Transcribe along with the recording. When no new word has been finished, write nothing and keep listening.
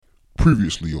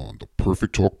Previously on the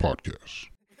Perfect Talk Podcast.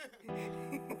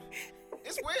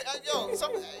 It's weird,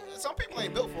 some people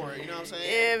ain't built for it. You know what I'm saying?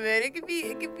 Yeah, man. It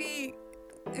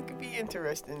could be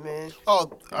interesting, man.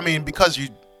 Oh, I mean, because you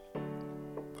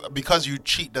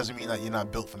cheat doesn't mean that you're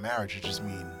not built for marriage. It just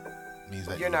means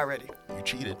that You're not ready. You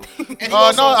cheated. No,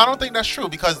 I don't think that's true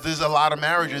because there's a lot of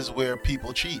marriages where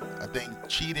people cheat. I think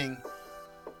cheating,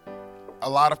 a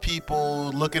lot of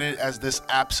people look at it as this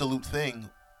absolute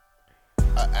thing.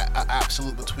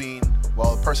 Absolute between,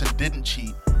 well, the person didn't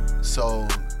cheat, so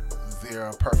they're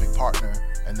a perfect partner,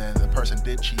 and then the person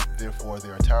did cheat, therefore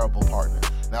they're a terrible partner.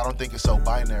 And I don't think it's so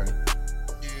binary.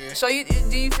 Yeah. So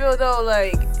do you feel though,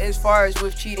 like, as far as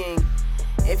with cheating,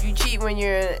 if you cheat when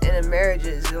you're in a marriage,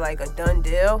 is it like a done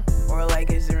deal, or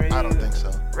like is there any I don't think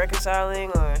so.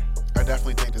 Reconciling, or? I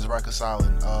definitely think there's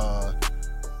reconciling.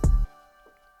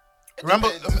 Remember,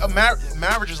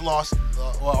 marriages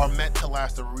are meant to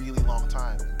last a really long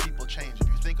time. People change. If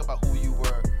you think about who you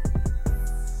were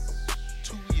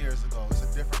 2 years ago, it's a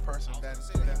different person than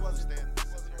who stands.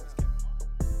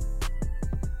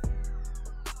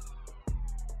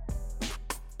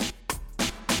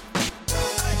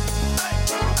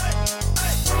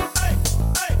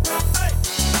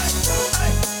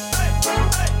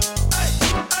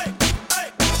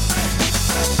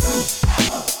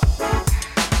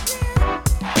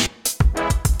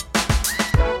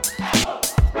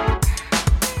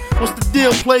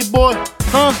 Deal, Playboy,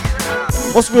 huh?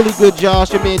 What's really good, y'all?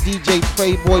 It's your man DJ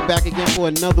Playboy back again for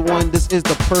another one. This is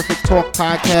the Perfect Talk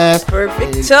Podcast.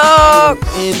 Perfect and Talk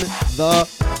in the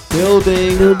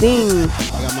building.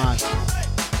 I got my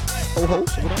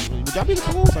co-host. Would y'all be the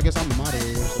co-host? I guess I'm the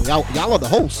moderator. So y'all are the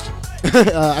host.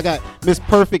 I got Miss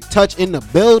Perfect Touch in the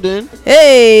building.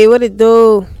 Hey, what it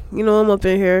do? You know I'm up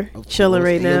in here chilling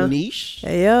right now. Niche.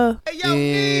 Hey, yo.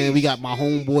 And we got my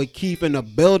homeboy Keith in the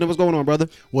building. What's going on, brother?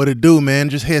 What it do, man?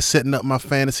 Just here setting up my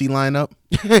fantasy lineup.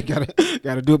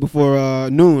 gotta do it before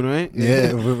noon, right?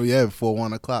 Yeah, before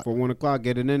 1 o'clock. For 1 o'clock,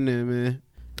 get it in there, man.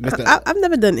 I've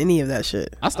never done any of that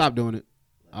shit. I stopped doing it.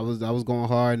 I was going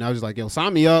hard, and I was just like, yo,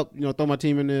 sign me up. You know, throw my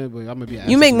team in there, but I'm gonna be.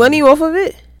 You make money off of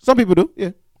it? Some people do,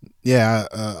 yeah. Yeah,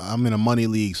 I'm in a money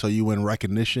league, so you win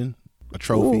recognition, a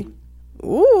trophy.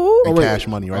 Ooh. And cash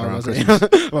money around Christmas.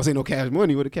 I was saying no cash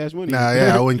money. What the cash money? Nah,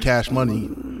 yeah, I win cash money.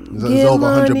 It's over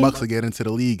 $100 to get into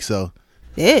the league, so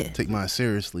take mine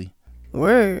seriously.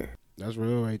 Word. That's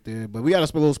real right there. But we got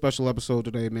a little special episode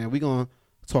today, man. We gonna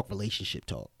talk relationship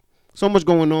talk. So much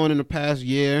going on in the past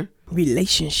year.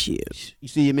 Relationships. You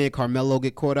see your man Carmelo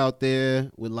get caught out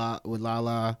there with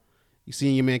Lala. You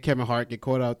see your man Kevin Hart get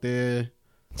caught out there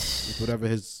with whatever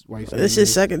his wife's name is. This is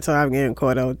his second time getting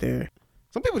caught out there.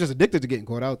 Some people just addicted to getting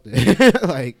caught out there.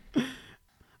 Like,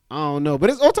 I don't know. But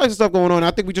there's all types of stuff going on.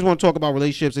 I think we just want to talk about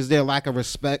relationships. Is there a lack of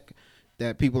respect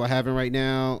that people are having right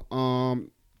now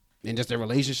in just their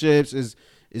relationships? Is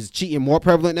cheating more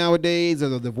prevalent nowadays? Are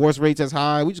the divorce rates as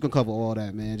high? We just going to cover all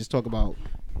that, man. Just talk about.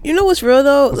 You know what's real,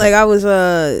 though? Like, I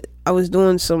was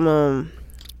doing some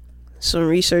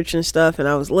research and stuff, and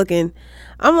I was looking.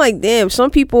 I'm like, damn, some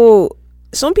people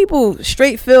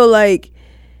straight feel like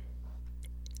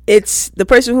it's the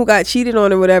person who got cheated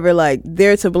on or whatever, like,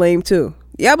 they're to blame too.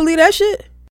 Y'all believe that shit?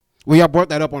 Well, y'all brought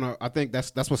that up on I think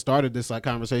that's what started this like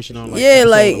conversation on like yeah,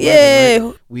 like 11, yeah.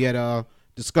 Right? We had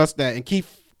discussed that, and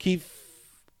Keith he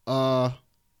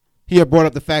had brought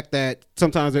up the fact that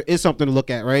sometimes there is something to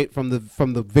look at, right, from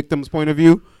the victim's point of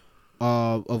view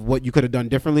of what you could have done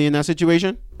differently in that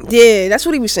situation. Yeah, that's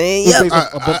what he was saying. Yeah,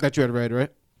 a book that you had read,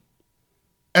 right?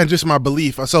 And just my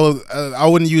belief. So I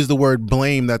wouldn't use the word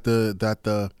blame. That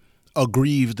the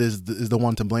aggrieved is the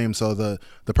one to blame. So the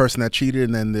person that cheated,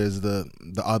 and then there's the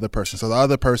other person. So the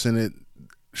other person, it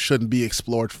shouldn't be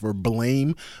explored for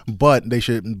blame, but there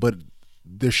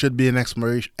should be an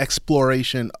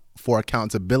exploration for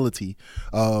accountability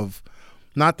of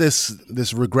not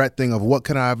this regret thing of what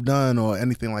could I have done or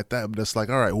anything like that. But it's like,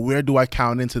 all right, where do I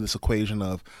count into this equation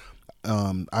of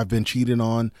I've been cheated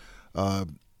on.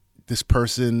 This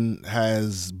person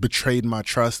has betrayed my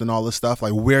trust and all this stuff.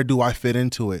 Like, where do I fit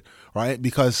into it, right?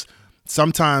 Because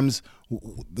sometimes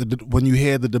when you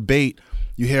hear the debate,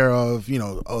 you hear of,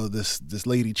 oh, this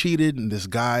lady cheated and this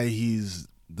guy, he's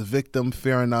the victim,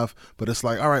 fair enough. But it's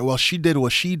like, all right, well, she did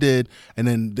what she did. And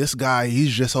then this guy,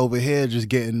 he's just over here just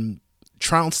getting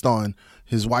trounced on.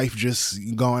 His wife just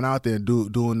going out there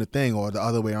doing the thing, or the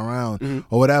other way around,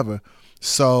 or whatever.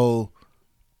 So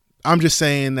I'm just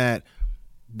saying that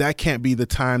can't be the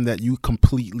time that you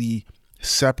completely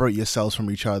separate yourselves from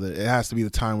each other. It has to be the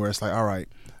time where it's like, all right,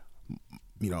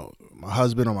 my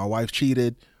husband or my wife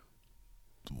cheated.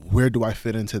 Where do I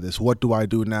fit into this? What do I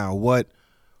do now? What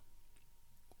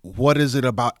what is it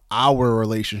about our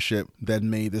relationship that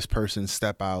made this person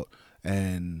step out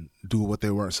and do what they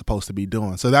weren't supposed to be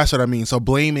doing? So that's what I mean. So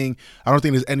blaming, I don't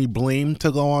think there's any blame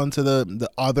to go on to the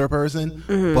other person,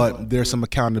 but there's some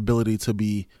accountability to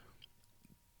be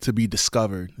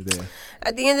discovered there.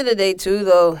 At the end of the day, too,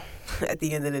 though. At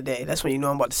the end of the day, that's when you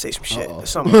know I'm about to say some shit. Or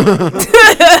something.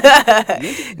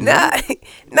 Nah.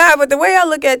 But the way I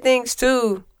look at things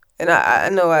too, and I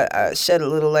know I shed a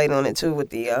little light on it too with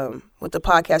the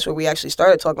podcast where we actually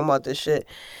started talking about this shit.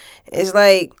 It's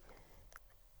like,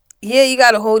 yeah, you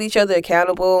got to hold each other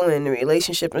accountable in the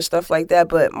relationship and stuff like that.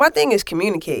 But my thing is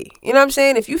communicate. You know what I'm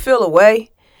saying? If you feel a way,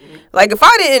 like if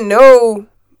I didn't know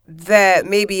that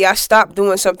maybe I stopped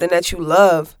doing something that you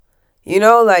love, you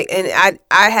know, like, and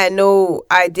I had no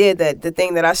idea that the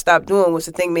thing that I stopped doing was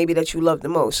the thing maybe that you love the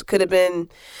most. It could have been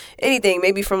anything,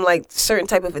 maybe from like certain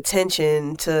type of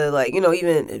attention to like, you know,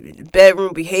 even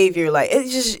bedroom behavior. Like,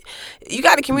 it's just, you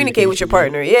got to communicate with your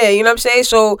partner. Yeah, you know what I'm saying?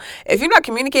 So if you're not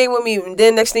communicating with me,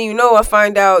 then next thing you know, I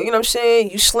find out, you know what I'm saying,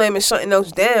 you slamming something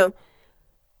else down.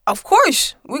 Of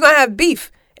course, we're going to have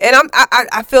beef. And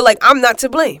I feel like I'm not to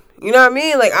blame. You know what I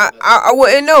mean? Like, I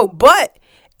wouldn't know. But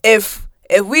if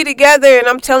we together and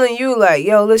I'm telling you, like,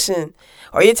 yo, listen,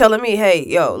 or you're telling me, hey,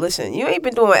 yo, listen, you ain't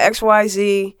been doing X, Y,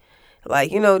 Z.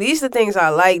 Like, you know, these are the things I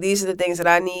like. These are the things that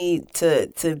I need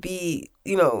to be,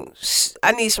 you know,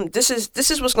 I need some, this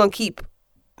is what's going to keep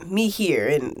me here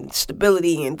and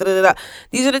stability and da-da-da-da.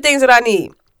 These are the things that I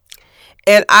need.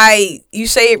 And you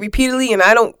say it repeatedly and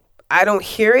I don't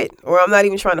hear it, or I'm not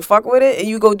even trying to fuck with it, and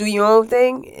you go do your own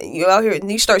thing, and you out here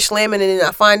and you start slamming it and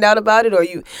I find out about it, or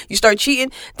you start cheating,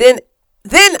 then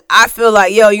I feel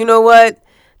like, yo, you know what?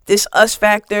 This us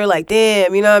factor, like,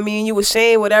 damn, you know what I mean? You were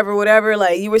saying whatever,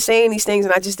 like, you were saying these things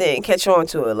and I just didn't catch on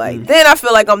to it. Like, then I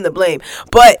feel like I'm to blame.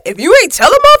 But if you ain't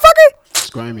telling motherfucker, it's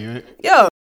grimy, right? Yo.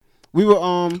 We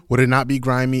were, Would it not be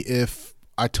grimy if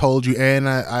I told you and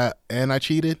I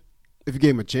cheated? If you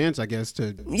gave him a chance, I guess,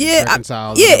 to yeah,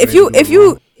 reconcile.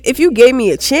 if you gave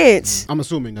me a chance. I'm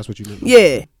assuming that's what you meant.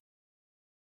 Yeah.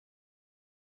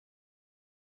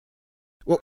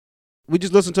 Well, we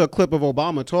just listened to a clip of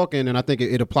Obama talking, and I think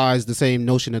it applies the same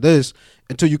notion to this.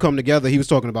 Until you come together, he was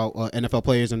talking about NFL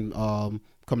players and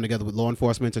coming together with law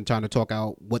enforcement and trying to talk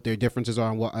out what their differences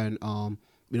are and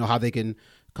you know, how they can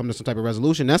come to some type of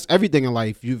resolution. That's everything in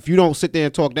life. If you don't sit there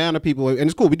and talk down to people, and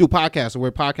it's cool, we do podcasts, and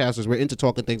we're podcasters, we're into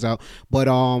talking things out, but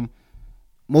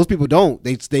most people don't.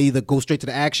 They either go straight to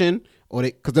the action, or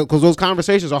because those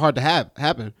conversations are hard to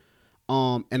happen.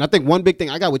 And I think one big thing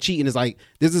I got with cheating is like,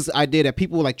 there's this idea that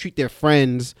people like treat their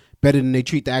friends better than they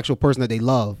treat the actual person that they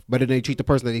love, better than they treat the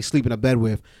person that they sleep in a bed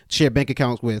with, share bank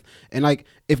accounts with. And like,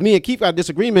 if me and Keith got a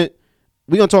disagreement,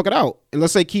 we're going to talk it out. And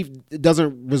let's say Keith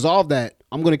doesn't resolve that,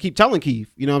 I'm going to keep telling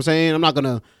Keith. You know what I'm saying? I'm not going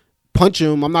to punch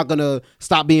him. I'm not going to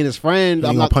stop being his friend.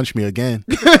 I'm not going to punch me again.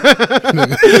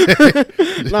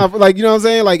 Nah, like, you know what I'm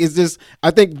saying? Like, it's just,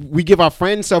 I think we give our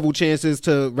friends several chances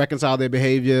to reconcile their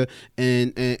behavior.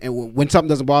 And when something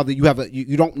doesn't bother you,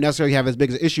 you don't necessarily have as big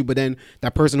as an issue, but then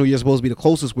that person who you're supposed to be the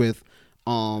closest with,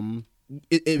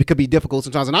 it could be difficult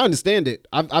sometimes. And I understand it.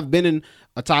 I've been in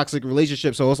a toxic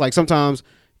relationship. So it's like sometimes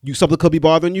something could be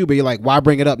bothering you, but you're like, why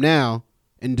bring it up now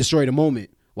and destroy the moment?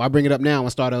 Why bring it up now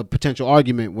and start a potential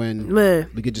argument when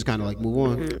we could just kind of like move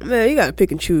on? Man, you gotta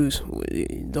pick and choose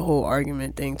the whole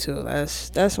argument thing too. That's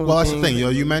one. Well, that's the thing, yo.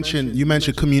 You mentioned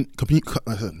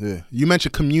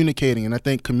communicating, and I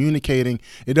think communicating,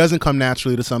 it doesn't come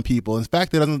naturally to some people. In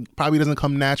fact, it probably doesn't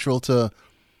come natural to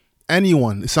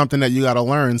anyone. It's something that you got to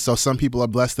learn. So some people are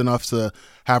blessed enough to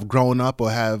have grown up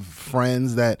or have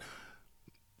friends that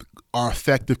are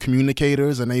effective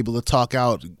communicators and able to talk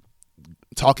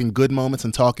in good moments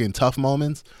and talk in tough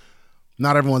moments.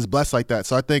 Not everyone's blessed like that.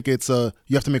 So I think you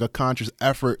have to make a conscious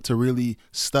effort to really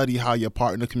study how your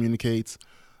partner communicates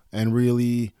and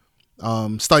really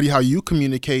study how you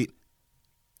communicate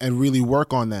and really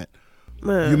work on that.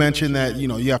 Man. You mentioned that, you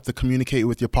know, you have to communicate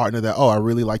with your partner that, oh, I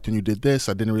really liked when you did this.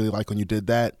 I didn't really like when you did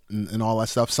that and all that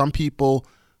stuff. Some people,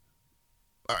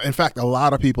 in fact, a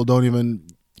lot of people don't even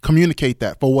communicate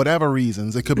that for whatever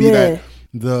reasons. It could be that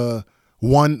the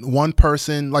one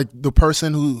person, like the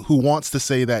person who wants to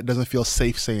say that doesn't feel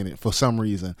safe saying it for some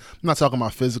reason. I'm not talking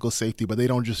about physical safety, but they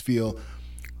don't just feel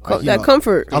that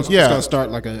comfort. It's gonna start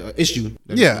like a issue.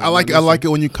 Yeah, I like it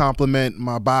when you compliment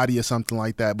my body or something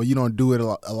like that, but you don't do it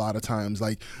a lot of times.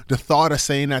 Like the thought of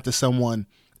saying that to someone,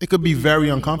 it could be very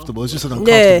uncomfortable. It's just an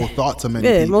uncomfortable thought to many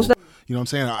people. You know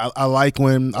what I'm saying? I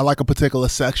like a particular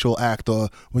sexual act, or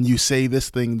when you say this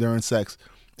thing during sex.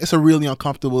 It's a really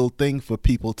uncomfortable thing for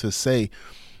people to say.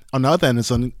 on the other end,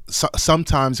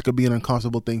 sometimes it could be an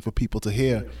uncomfortable thing for people to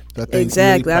hear. That they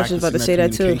Exactly. really I was just about to say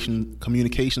that too.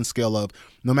 Communication skill of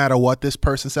no matter what this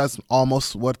person says,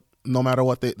 no matter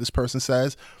what this person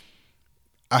says,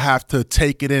 I have to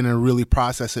take it in and really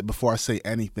process it before I say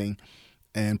anything.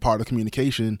 And part of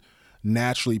communication,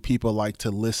 naturally, people like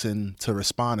to listen to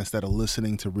respond instead of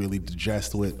listening to really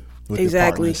digest what your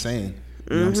partner is saying.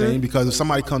 You know what I'm saying? Because if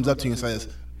somebody comes up to you and says,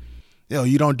 yo,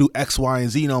 you don't do X, Y, and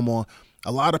Z no more,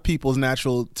 a lot of people's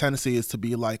natural tendency is to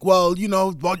be like, well, you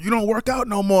don't work out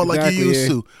no more like you used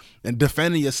to. And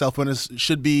defending yourself when it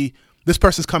should be, this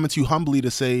person's coming to you humbly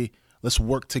to say, let's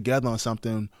work together on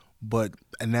something, but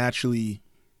naturally,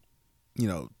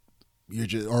 you're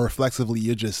just, or reflexively,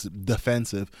 you're just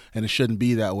defensive, and it shouldn't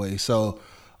be that way. So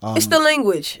it's the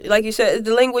language, like you said,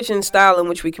 the language and style in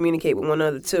which we communicate with one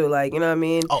another too. Like, you know what I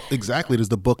mean? Oh, exactly. There's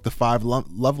the book, The 5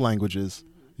 Love Languages.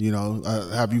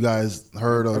 Have you guys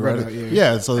heard or read it?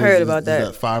 Yeah. So heard about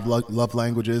that. 5 love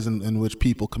languages in which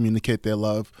people communicate their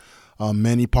love.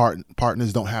 Many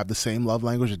partners don't have the same love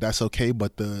language. That's okay,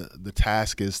 but the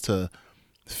task is to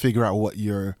figure out what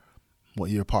your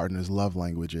partner's love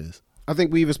language is. I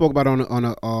think we even spoke about it on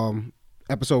a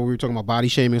episode where we were talking about body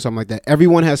shaming or something like that.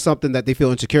 Everyone has something that they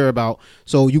feel insecure about,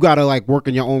 so you got to like work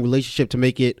in your own relationship to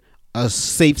make it a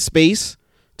safe space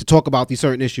to talk about these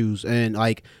certain issues. And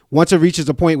like once it reaches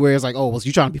a point where it's like, oh, was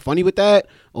you trying to be funny with that,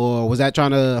 or was that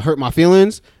trying to hurt my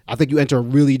feelings? I think you enter a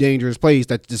really dangerous place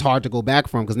that's just hard to go back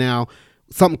from, because now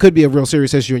something could be a real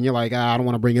serious issue and you're like, I don't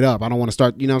want to bring it up, I don't want to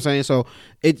start, you know what I'm saying? So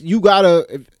if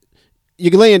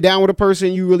you're laying down with a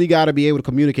person, you really got to be able to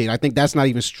communicate. I think that's not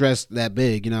even stress that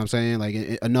big, you know what I'm saying? Like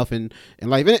enough in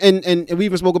life. And we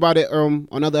even spoke about it on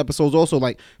other episodes also,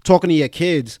 like talking to your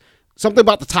kids, something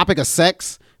about the topic of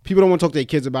sex. People don't want to talk to their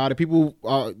kids about it. People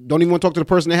don't even want to talk to the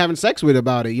person they're having sex with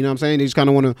about it. You know what I'm saying? They just kind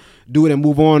of want to do it and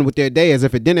move on with their day as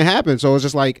if it didn't happen. So it's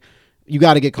just like, you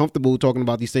got to get comfortable talking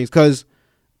about these things, because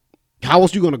how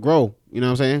else you going to grow? You know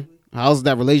what I'm saying? How's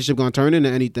that relationship going to turn into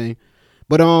anything?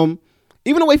 But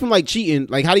even away from like cheating,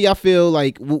 like how do y'all feel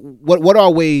like what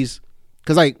are ways?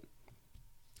 Because like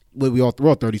we're all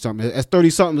 30 something. As 30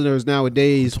 somethers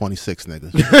nowadays, 26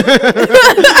 niggas.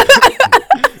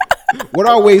 What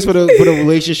are ways for the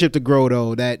relationship to grow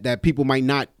though that people might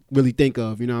not really think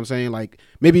of? You know what I'm saying? Like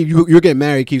maybe you're getting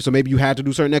married, Keith, so maybe you had to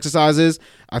do certain exercises,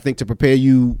 I think, to prepare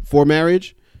you for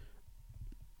marriage.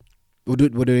 Or do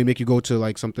they make you go to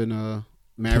like something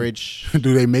marriage?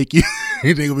 Do they make you?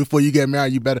 You think before you get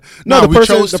married, you better? No,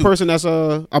 the person that's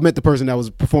I meant the person that was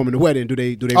performing the wedding. Do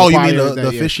they? Oh, you mean the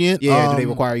officiant? Yeah. Do they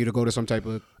require you to go to some type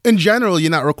of? In general,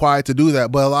 you're not required to do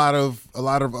that, but a lot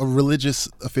of religious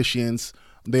officiants,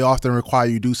 they often require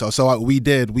you to do so. So we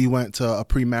went to a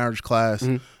pre-marriage class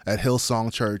at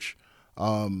Hillsong Church.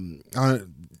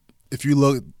 If you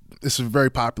look, it's a very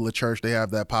popular church. They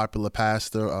have that popular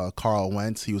pastor, Carl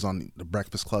Wentz. He was on the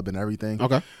Breakfast Club and everything.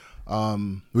 Okay.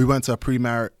 We went to a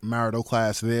premarital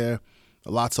class there.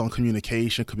 Lots on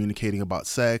communicating about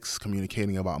sex,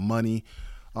 communicating about money.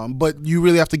 But you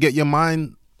really have to get your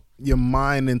mind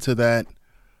into that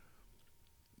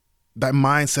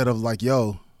mindset of like,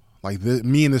 yo, like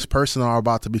me and this person are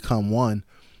about to become one.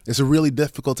 It's a really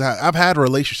difficult to have. I've had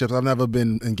relationships. I've never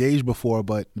been engaged before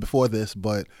this,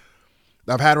 but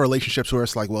I've had relationships where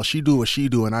it's like, well, she do what she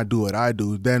do and I do what I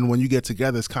do. Then when you get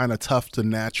together, it's kind of tough to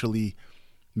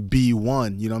be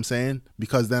one, you know what I'm saying?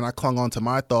 Because then I clung on to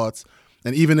my thoughts,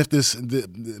 and even if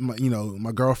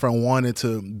my girlfriend wanted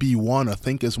to be one or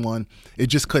think as one, it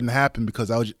just couldn't happen because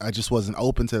I just wasn't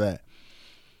open to that.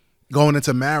 Going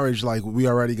into marriage, like we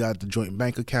already got the joint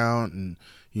bank account, and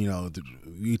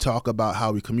we talk about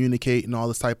how we communicate and all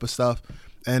this type of stuff,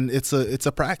 and it's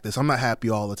a practice. I'm not happy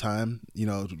all the time,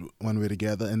 when we're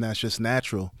together, and that's just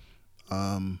natural.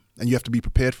 And you have to be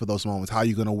prepared for those moments. How are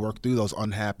you going to work through those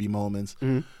unhappy moments?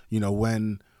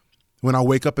 Mm-hmm. When I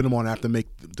wake up in the morning, I have to make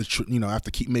I have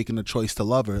to keep making the choice to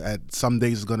love her. At some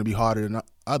days, it's going to be harder than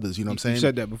others. You know what I'm saying? You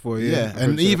said that before, yeah. Yeah,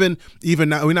 and even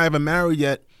now, we're not even married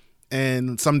yet.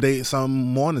 And some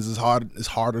mornings it's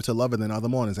harder to love her than other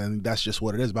mornings, and that's just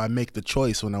what it is. But I make the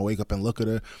choice when I wake up and look at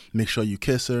her. Make sure you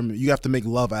kiss her. You have to make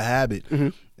love a habit,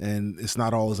 and it's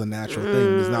not always a natural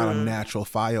thing. It's not a natural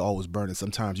fire always burning.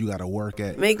 Sometimes you got to work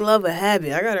at make love a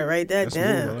habit. I gotta write that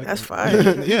down. That's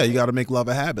fire. Yeah, you got to make love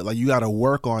a habit. Like you got to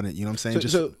work on it. You know what I'm saying?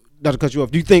 So not to cut you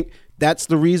off. Do you think that's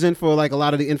the reason for like a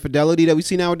lot of the infidelity that we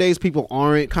see nowadays? People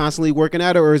aren't constantly working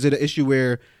at it, or is it an issue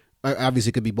where? Obviously,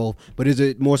 it could be both, but is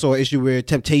it more so an issue where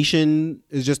temptation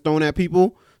is just thrown at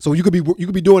people? So you could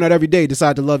be doing that every day,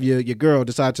 decide to love your girl,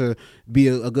 decide to be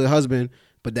a good husband,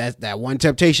 but that one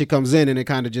temptation comes in and it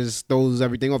kind of just throws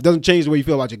everything off. Doesn't change the way you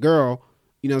feel about your girl,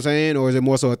 You know what I'm saying? Or is it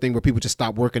more so a thing where people just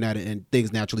stop working at it and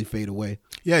things naturally fade away?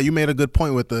 Yeah, you made a good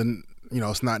point with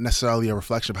it's not necessarily a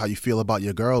reflection of how you feel about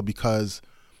your girl, because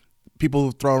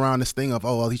people throw around this thing of,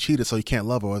 oh, well, he cheated, so you can't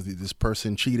love her, or this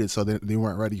person cheated, so they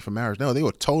weren't ready for marriage. No, they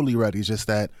were totally ready. It's just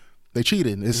that they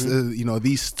cheated. It's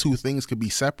these two things could be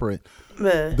separate.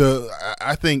 Man.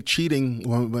 I think cheating,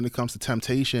 when it comes to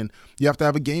temptation, you have to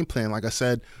have a game plan. Like I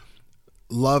said,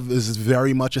 love is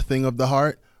very much a thing of the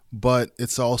heart, but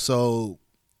it's also,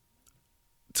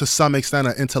 to some extent,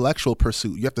 an intellectual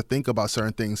pursuit. You have to think about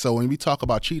certain things. So when we talk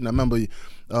about cheating, I remember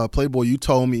Playboy, you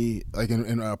told me, like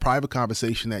in a private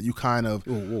conversation, that you kind of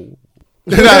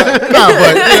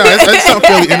it's something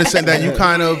fairly innocent, that you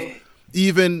kind of,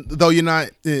 even though you're not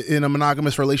in a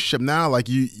monogamous relationship now, like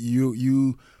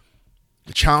you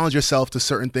challenge yourself to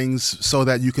certain things so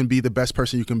that you can be the best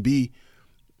person you can be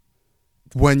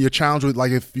when you're challenged with,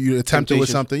 like, if you're tempted with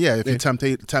something. If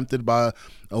you're tempted by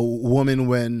a woman,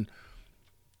 when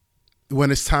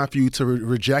it's time for you to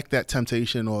reject that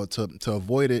temptation or to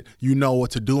avoid it, you know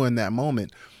what to do in that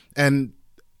moment. And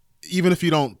even if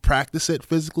you don't practice it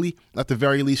physically, at the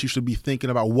very least, you should be thinking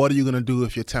about, what are you going to do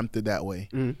if you're tempted that way?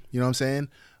 You know what I'm saying?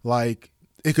 Like,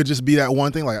 it could just be that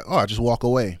one thing, like, oh, I just walk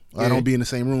away. I don't be in the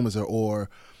same room as her. Or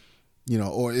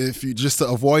if you, just to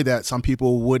avoid that, some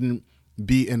people wouldn't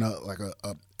be in a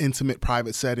intimate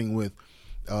private setting with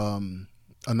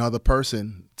another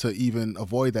person to even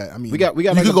avoid that. I mean, you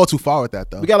could go too far with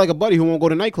that, though. We got like a buddy who won't go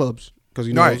to nightclubs because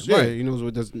he knows, right. he knows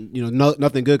what does,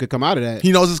 nothing good could come out of that.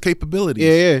 He knows his capabilities.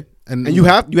 Yeah. And you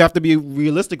have to be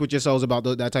realistic with yourselves about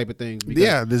that type of thing.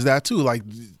 Yeah, there's that too. Like,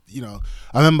 I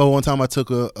remember one time I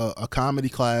took a comedy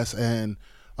class, and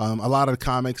a lot of the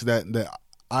comics that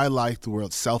I liked were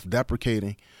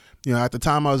self-deprecating. At the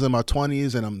time I was in my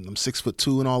 20s, and I'm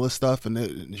 6'2" and all this stuff, and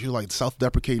you're like,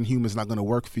 self-deprecating humor is not going to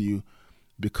work for you,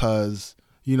 because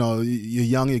you're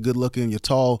young, you're good looking, you're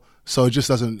tall, so it just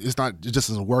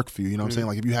doesn't work for you. You know what I'm saying?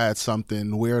 Like, if you had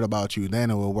something weird about you, then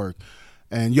it will work.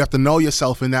 And you have to know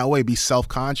yourself in that way. Be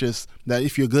self-conscious that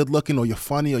if you're good looking, or you're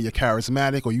funny, or you're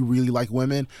charismatic, or you really like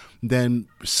women, then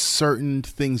certain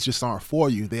things just aren't for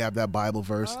you. They have that Bible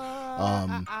verse.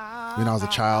 When I was a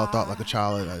child, thought like a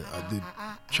child. I did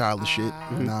childish shit.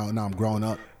 Now I'm growing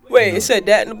up. Wait, it said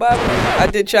that in the Bible? I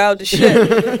did childish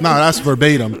shit. No, that's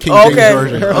verbatim. King James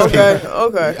version.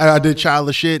 Okay. I did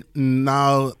childish shit, and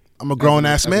now I'm a grown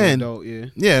ass man. Adult,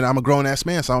 and I'm a grown ass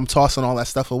man, so I'm tossing all that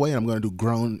stuff away, and I'm gonna do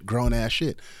grown ass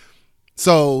shit.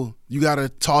 So you gotta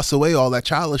toss away all that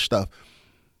childish stuff.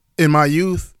 In my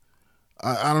youth,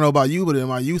 I don't know about you, but in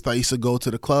my youth, I used to go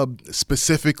to the club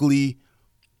specifically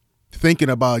thinking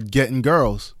about getting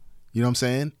girls. You know what I'm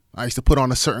saying? I used to put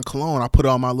on a certain cologne. I put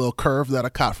on my little curve that I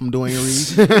caught from Dwayne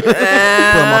Reed. Put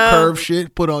on my curve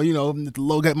shit. Put on,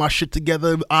 get my shit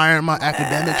together. Iron my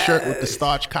academic shirt with the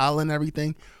starch collar and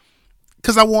everything.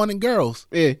 Because I wanted girls.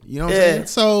 Yeah. You know what I'm saying?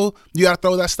 So you got to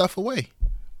throw that stuff away.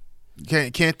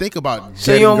 You can't think about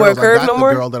so you don't wear curve no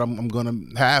more? The girl that I'm going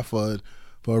to have for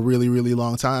a really, really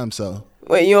long time, so.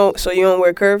 Wait, you don't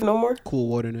wear curve no more? Cool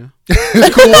water now.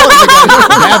 It's cool water,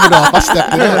 nigga. Have it off. I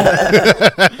stepped it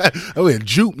up. Oh, yeah,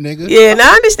 juke, nigga. Yeah, and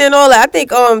I understand all that. I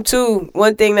think too,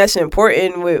 one thing that's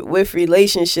important with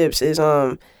relationships is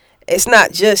it's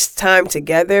not just time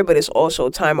together, but it's also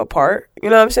time apart. You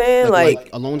know what I'm saying? Like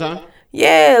alone time?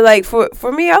 Yeah, like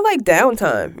for me, I like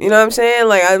downtime. You know what I'm saying?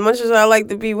 Like, as much as I like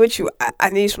to be with you, I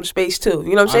need some space too.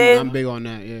 You know what I'm saying? I'm big on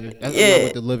that. Yeah, that's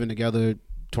with the living together.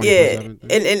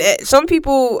 24/7 and some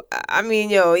people, I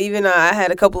mean, even I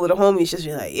had a couple of the homies just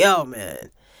be like, yo, man,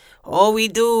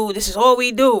 this is all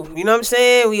we do. You know what I'm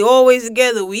saying? We always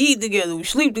together. We eat together. We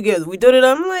sleep together. We do it.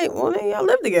 I'm like, well, then y'all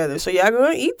live together, so y'all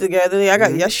gonna eat together.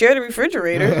 Y'all share the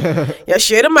refrigerator. Y'all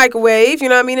share the microwave. You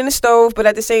know what I mean? And the stove. But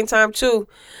at the same time, too,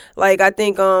 like, I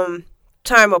think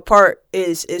time apart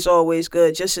is always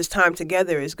good, just as time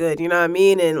together is good. You know what I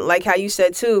mean? And like how you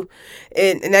said too,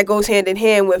 and that goes hand in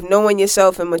hand with knowing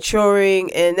yourself and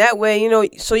maturing, and that way,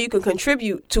 so you can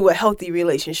contribute to a healthy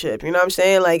relationship. You know what I'm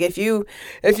saying? Like, if you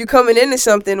coming into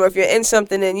something, or if you're in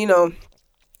something and you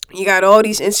got all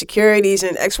these insecurities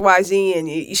and XYZ, and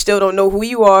you still don't know who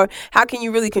you are, how can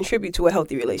you really contribute to a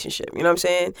healthy relationship? You know what I'm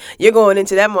saying? You're going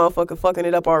into that motherfucker fucking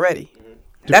it up already.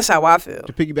 That's how I feel.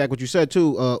 To piggyback what you said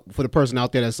too, for the person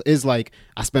out there that is like,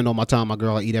 I spend all my time with my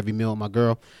girl, I eat every meal with my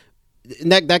girl.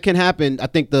 And that can happen. I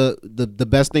think the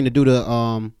best thing to do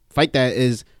to fight that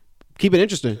is keep it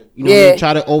interesting. You know, what I Yeah. mean?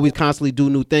 Try to always constantly do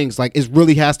new things. Like it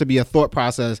really has to be a thought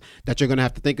process that you're gonna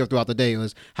have to think of throughout the day.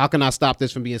 Is how can I stop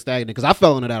this from being stagnant? Because I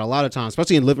fell into that a lot of times,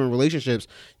 especially in living relationships.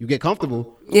 You get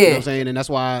comfortable. You know Yeah. what I'm saying, and that's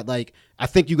why like I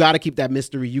think you got to keep that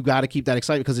mystery. You got to keep that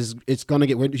excitement because it's gonna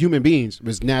get. We're human beings.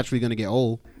 It's naturally gonna get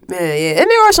old. Yeah. And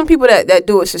there are some people that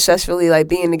do it successfully, like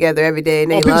being together every day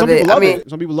and they Some love people it. love I mean, it.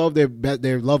 Some people love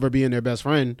their lover being their best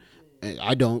friend. And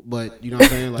I don't, but you know what I'm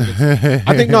saying. Like,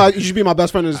 I think no, you should be my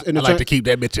best friend in the I like to keep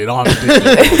that bitch at arm's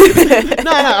distance.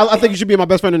 No, I think you should be my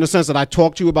best friend in the sense that I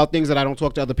talk to you about things that I don't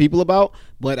talk to other people about.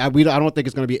 But I don't think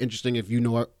it's going to be interesting if you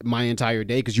know my entire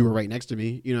day because you were right next to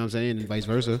me. You know what I'm saying, and vice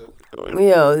versa.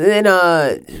 then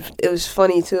it was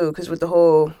funny too because with the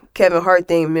whole Kevin Hart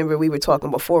thing, remember we were talking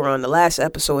before on the last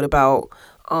episode about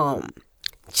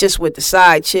just with the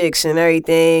side chicks and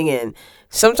everything, and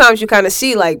sometimes you kind of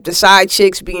see like the side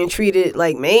chicks being treated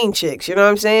like main chicks. You know what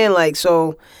I'm saying? Like,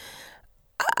 so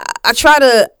I try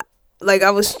to, like,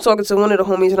 I was talking to one of the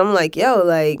homies and I'm like, yo,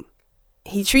 like,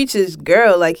 he treats his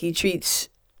girl like he treats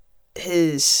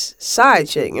his side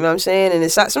chick. You know what I'm saying?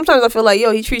 And sometimes I feel like,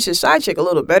 yo, he treats his side chick a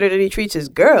little better than he treats his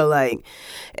girl. Like,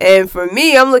 and for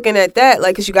me, I'm looking at that,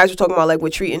 like, because you guys were talking about, like,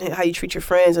 with treating, how you treat your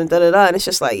friends and da-da-da. And it's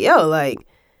just like, yo, like,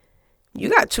 you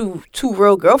got two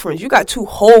real girlfriends. You got two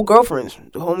whole girlfriends.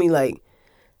 The homie, like,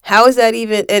 how is that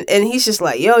even? And he's just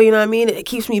like, yo, you know what I mean? It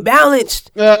keeps me balanced.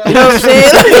 You know what I'm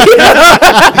saying?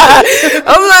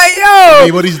 I'm like, yo.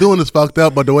 Hey, what he's doing is fucked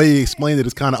up, but the way he explained it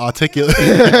is kind of articulate.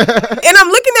 And I'm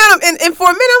looking at him, and for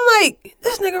a minute, I'm like,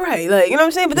 this nigga right. Like, you know what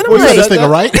I'm saying? But then I'm Before you like, This nigga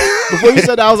right? Before you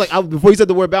said that, I was like, before you said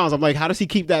the word balance, I'm like, how does he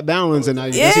keep that balance? And I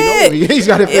guess he yeah. knows. He's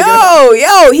got to figure it out.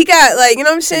 Yo, he got, like, you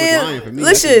know what I'm lying saying? for me. I couldn't do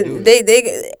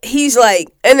Listen, he's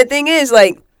like, and the thing is,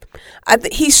 like,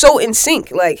 he's so in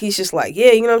sync. Like, he's just like,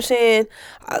 yeah, you know what I'm saying?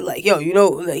 Like, yo, you know,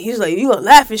 like, he's like, you gonna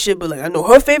laugh and shit, but like, I know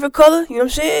her favorite color, you know what I'm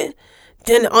saying?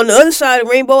 Then on the other side of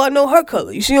the rainbow, I know her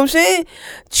color. You see what I'm saying?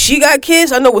 She got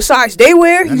kids. I know what size they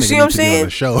wear. That You nigga see what I'm need to be on saying?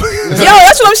 the show. Yo,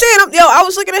 that's what I'm saying. I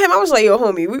was looking at him. I was like, yo,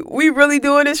 homie, we really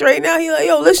doing this right now? He like,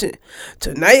 yo, listen,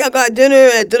 tonight I got dinner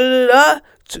at da-da-da-da.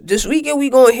 This weekend we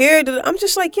going here. I'm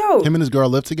just like, yo. Him and his girl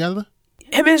live together?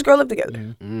 Him and his girl live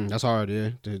together. That's hard, yeah.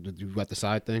 You got the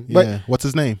side thing. Yeah. What's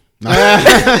his name?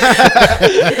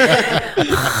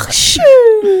 Shoo.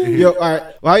 Yo, all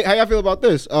right. Well, how y'all feel about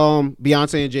this?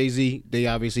 Beyonce and Jay-Z, they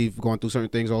obviously going through certain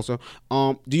things also.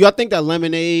 Do y'all think that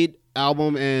Lemonade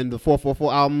album and the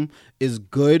 444 album is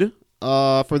good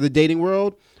for the dating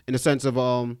world? In the sense of,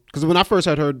 because when I first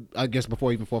had heard, I guess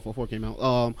before even 444 came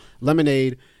out,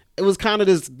 Lemonade, it was kind of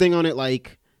this thing on it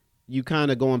like, you kind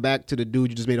of going back to the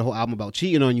dude you just made a whole album about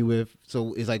cheating on you with.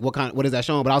 So it's like, what is that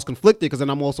showing? But I was conflicted because then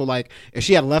I'm also like, if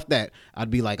she had left that, I'd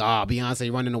be like,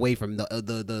 Beyonce running away from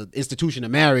the institution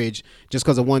of marriage just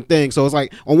because of one thing. So it's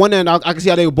like, on one end, I can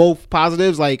see how they were both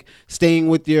positives, like staying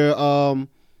with your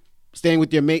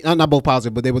mate. Not both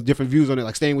positive, but they were different views on it.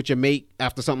 Like staying with your mate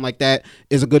after something like that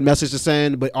is a good message to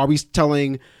send. But are we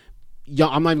telling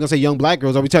I'm not even gonna say young black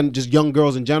girls, are we telling just young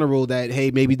girls in general that, hey,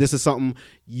 maybe this is something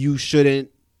you shouldn't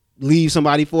leave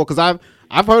somebody for? Because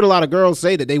I've heard a lot of girls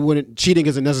say that cheating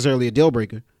isn't necessarily a deal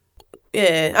breaker.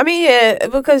 Yeah, I mean, yeah,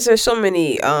 because there's so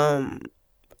many,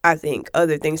 I think,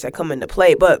 other things that come into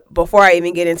play. But before I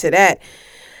even get into that,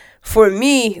 for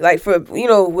me, like,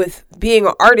 with being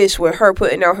an artist, with her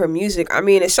putting out her music, I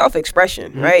mean, it's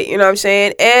self-expression, right? You know what I'm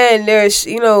saying? And there's,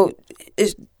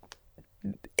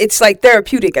 it's like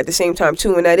therapeutic at the same time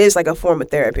too, and that is like a form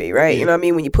of therapy, right? You know what I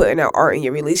mean? When you're putting out art and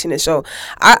you're releasing it. So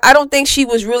I don't think she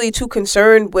was really too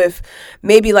concerned with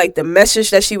maybe like the message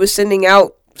that she was sending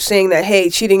out, saying that, hey,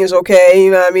 cheating is okay,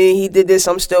 you know what I mean? He did this,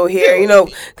 I'm still here,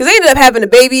 because they ended up having a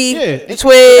baby, the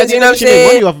twins, you know what I'm she made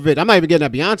saying? money off of it. I'm not even getting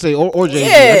at Beyonce or Jay-Z.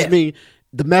 Yeah. I just mean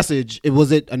the message.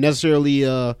 Was it necessarily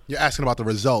You're asking about the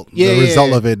result. Yeah, the result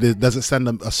yeah. of it, does it send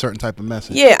them a certain type of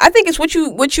message? Yeah, I think it's what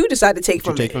you decide to take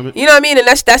from take it. from it. You know what I mean? And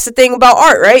that's the thing about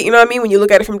art, right? You know what I mean? When you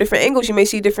look at it from different angles, you may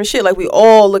see different shit. Like, we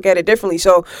all look at it differently.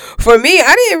 So for me,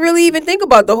 I didn't really even think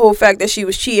about the whole fact that she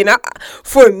was cheating.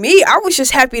 For me, I was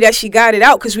just happy that she got it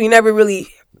out, because we never really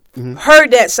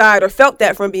heard that side or felt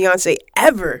that from Beyonce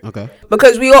ever. Okay.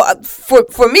 Because we all,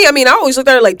 for me, I mean, I always looked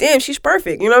at her like, damn, she's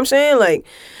perfect. You know what I'm saying? Like,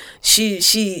 she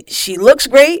looks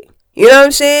great. You know what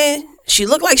I'm saying? She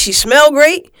looked like she smelled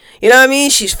great. You know what I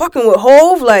mean? She's fucking with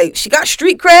Hove. Like, she got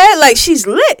street cred. Like, she's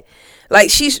lit.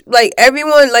 Like, she's, like,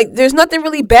 everyone, like, there's nothing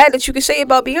really bad that you can say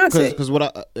about Beyonce. Because what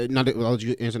I'll let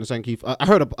you answer in a second, Keith. I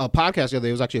heard a podcast the other day.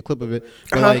 It was actually a clip of it.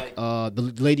 But like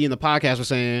the lady in the podcast was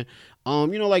saying,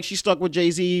 like, she stuck with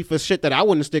Jay-Z for shit that I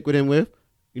wouldn't stick with him with.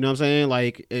 You know what I'm saying?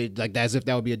 Like as if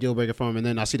that would be a deal breaker for him. And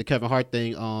then I see the Kevin Hart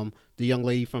thing. The young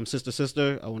lady from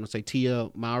Sister, I want to say Tia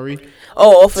Mowry.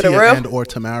 Oh, for the Tia real? and or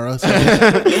Tamara.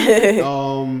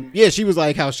 Yeah, she was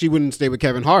like how she wouldn't stay with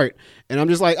Kevin Hart. And I'm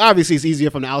just like, obviously it's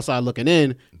easier from the outside looking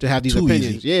in to have these Too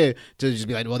opinions. easy. Yeah, to just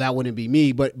be like, well, that wouldn't be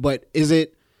me. But is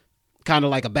it kind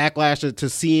of like a backlash to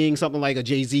seeing something like a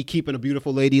Jay-Z keeping a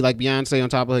beautiful lady like Beyonce on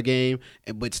top of her game,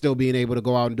 but still being able to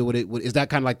go out and do it? Is that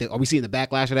kind of like are we seeing the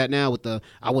backlash of that now with the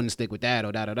I wouldn't stick with that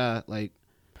or da-da-da? Like,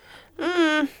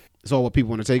 it's all what people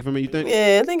want to take from it, you think?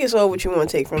 Yeah, I think it's all what you want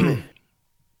to take from it.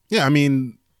 Yeah, I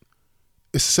mean,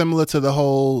 it's similar to the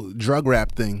whole drug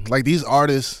rap thing. Like these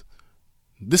artists,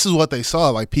 this is what they saw,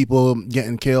 like people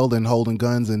getting killed and holding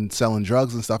guns and selling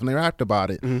drugs and stuff, and they rapped about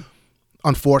it. Mm-hmm.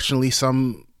 Unfortunately,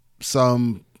 some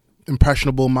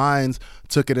impressionable minds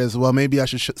took it as, well, maybe I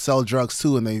should sell drugs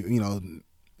too, and they,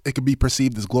 it could be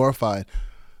perceived as glorified.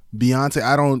 Beyonce,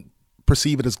 I don't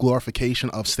perceive it as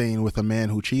glorification of staying with a man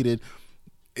who cheated.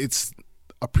 It's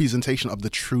a presentation of the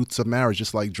truths of marriage,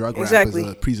 just like drug rap is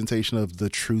a presentation of the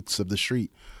truths of the street.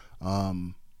 Yeah,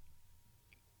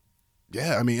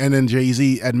 I mean, and then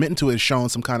Jay-Z admitting to it, showing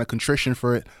some kind of contrition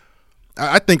for it.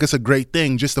 I think it's a great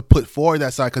thing just to put forward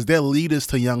that side, because they're leaders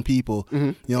to young people.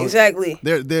 Mm-hmm. Exactly.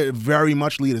 They're very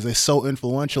much leaders. They're so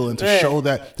influential, and to show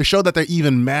that they're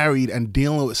even married and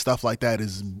dealing with stuff like that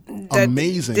is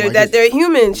amazing. They're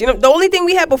humans. The only thing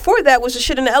we had before that was the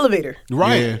shit in the elevator.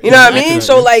 Right. Yeah. You know what I mean?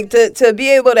 So like to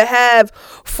be able to have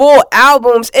full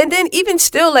albums, and then even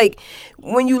still, like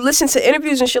when you listen to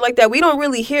interviews and shit like that, we don't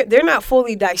really hear, they're not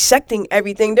fully dissecting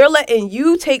everything. They're letting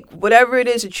you take whatever it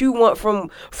is that you want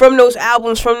from those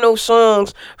albums, from those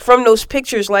songs, from those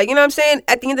pictures. Like, you know what I'm saying?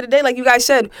 At the end of the day, like you guys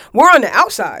said, we're on the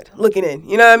outside looking in.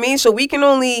 You know what I mean? So we can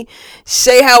only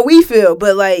say how we feel,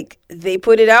 but like they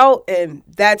put it out and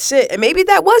that's it. And maybe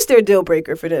that was their deal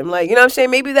breaker for them. Like, you know what I'm saying?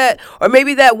 Maybe that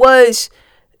was,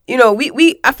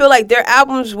 I feel like their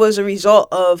albums was a result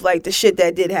of like the shit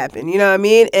that did happen. You know what I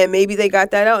mean? And maybe they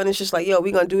got that out and it's just like, yo,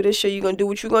 we gonna do this shit. You gonna do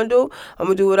what you gonna do. I'm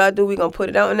gonna do what I do. We gonna put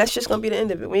it out, and that's just gonna be the end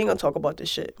of it. We ain't gonna talk about this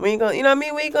shit. We ain't gonna, you know what I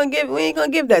mean? We ain't gonna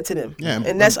give that to them. Yeah,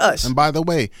 and that's us. And by the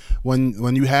way,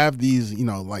 when you have these,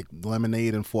 like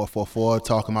Lemonade and 444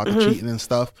 talking about the cheating and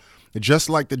stuff, just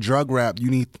like the drug rap, you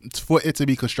need, for it to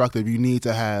be constructive, you need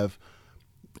to have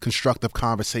constructive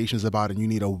conversations about it. You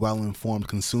need a well-informed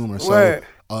consumer. Word.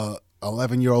 So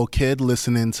 11-year-old kid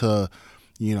listening to,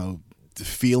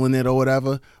 Feeling It or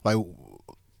whatever, like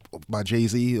by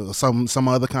Jay-Z or some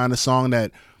other kind of song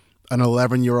that an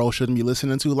 11-year-old shouldn't be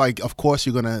listening to, like, of course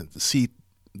you're going to see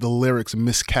the lyrics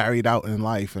miscarried out in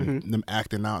life and them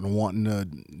acting out and wanting to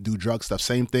do drug stuff.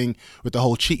 Same thing with the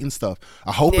whole cheating stuff.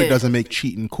 I hope it doesn't make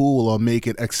cheating cool or make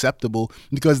it acceptable,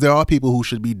 because there are people who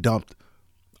should be dumped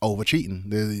over cheating.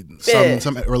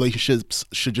 Some relationships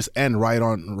should just end right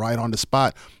on the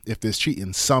spot if there's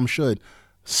cheating. Some should,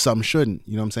 some shouldn't.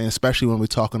 You know what I'm saying? Especially when we're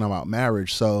talking about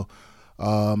marriage. So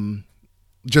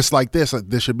just like this,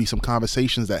 there should be some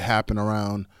conversations that happen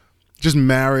around just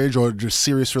marriage or just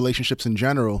serious relationships in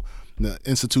general. The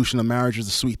institution of marriage is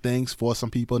a sweet thing for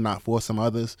some people, not for some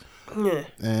others. Yeah.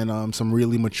 And some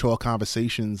really mature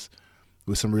conversations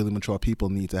with some really mature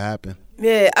people need to happen.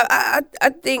 Yeah, I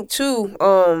think too,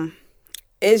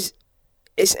 it's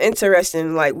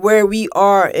interesting, like where we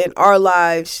are in our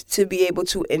lives to be able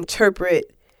to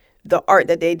interpret the art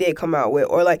that they did come out with,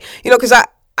 or like, because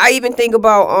I even think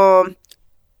about,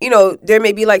 there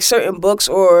may be like certain books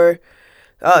or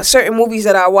certain movies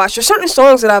that I watched or certain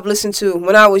songs that I've listened to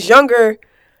when I was younger.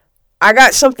 I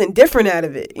got something different out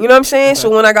of it. You know what I'm saying? Okay.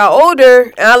 So when I got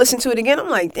older and I listened to it again, I'm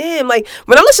like, damn, like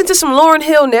when I listen to some Lauryn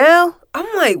Hill now, I'm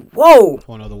like, whoa.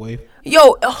 Whole nother wave.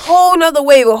 Yo, a whole nother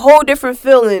wave, a whole different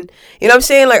feeling. You know what I'm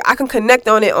saying? Like I can connect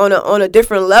on it on a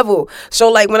different level.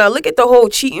 So like when I look at the whole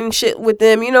cheating shit with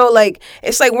them, like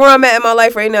it's like where I'm at in my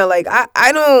life right now. Like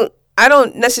I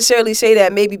don't necessarily say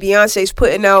that maybe Beyonce's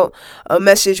putting out a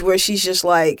message where she's just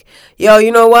like, yo,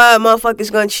 you know what,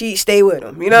 motherfuckers gonna cheat, stay with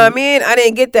them. You know what I mean? I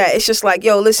didn't get that. It's just like,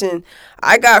 yo, listen,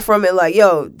 I got from it like,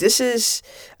 yo, this is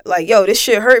like, yo, this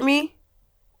shit hurt me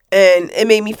and it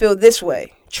made me feel this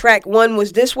way. Track 1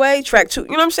 was this way, track 2, you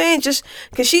know what I'm saying? Just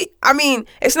because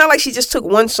it's not like she just took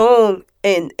one song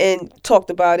and talked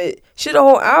about it. She did a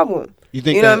whole album. You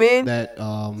think what I mean?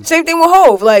 Same thing with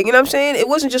Hov, like, you know what I'm saying? It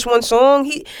wasn't just one song.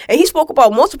 He spoke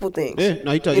about multiple things. Yeah,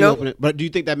 no, you open it. But do you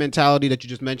think that mentality that you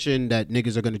just mentioned, that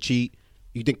niggas are gonna cheat,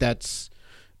 you think that's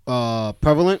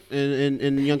prevalent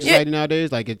in young society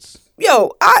nowadays? Like it's.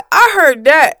 Yo, I heard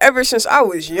that ever since I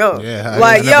was young. Yeah,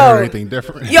 like, I never heard anything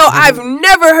different. Yo, I've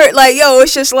never heard, like, yo,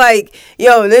 it's just like,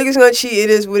 yo, niggas gonna cheat.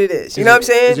 It is what it is. You know what I'm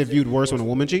saying? Is it viewed worse when a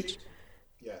woman cheats?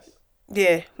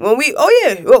 Yeah. When we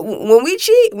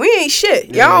cheat, we ain't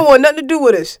shit. Y'all don't want nothing to do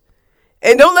with us.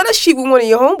 And don't let us cheat with one of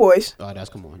your homeboys. Oh,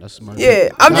 that's murder. Yeah,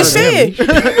 I'm just saying. him.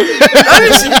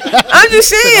 I'm just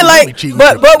saying, like, cheat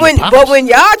with but your when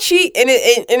y'all cheat and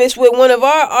it's with one of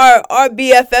our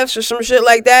BFFs or some shit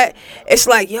like that, it's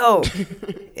like, yo,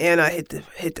 and I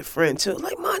hit the friend too.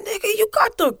 Like, my nigga, you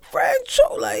got the friend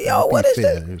too. Like, yo, what is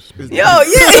that? Yo, yeah.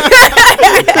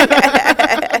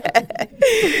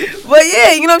 But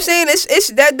yeah, you know what I'm saying?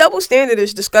 It's that double standard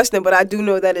is disgusting, but I do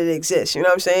know that it exists. You know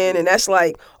what I'm saying? And that's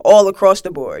like all across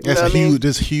the board. You know what I mean?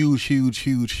 There's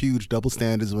huge double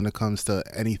standards when it comes to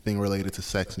anything related to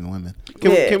sex and women.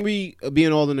 Can we be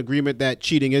all in agreement that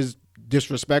cheating is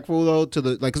disrespectful though to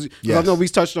the like? Because I know we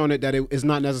touched on it that it is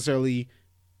not necessarily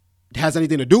has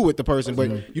anything to do with the person, but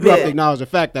you do have to acknowledge the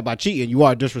fact that by cheating you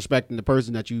are disrespecting the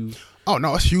person that you. Oh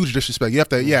no, it's huge disrespect. You have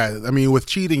to, I mean, with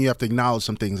cheating, you have to acknowledge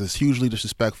some things. It's hugely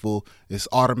disrespectful. It's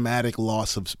automatic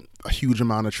loss of a huge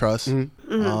amount of trust.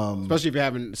 Especially if you're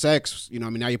having sex, you know, I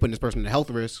mean, now you're putting this person at health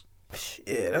risk.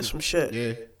 Yeah, that's some shit.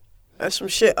 Yeah, that's some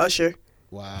shit, Usher.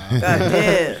 Wow. God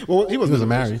damn. Well, he wasn't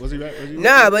married. Was he?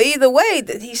 Nah, but either way,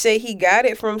 he say he got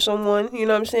it from someone. You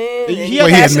know what I'm saying? And He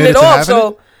passing admitted it to off. having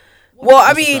So, well,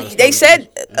 I mean, they said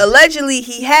allegedly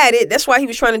he had it. That's why he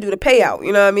was trying to do the payout.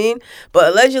 You know what I mean?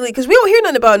 But allegedly, because we don't hear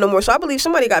nothing about it no more. So I believe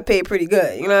somebody got paid pretty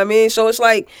good. You know what I mean? So it's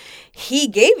like he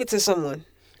gave it to someone.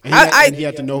 And he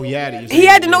had to know he had it. He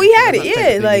had to know he had it.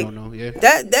 Yeah, like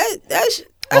that's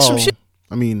some shit.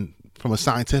 I mean, from a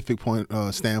scientific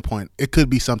standpoint, it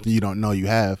could be something you don't know you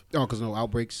have. Oh, because no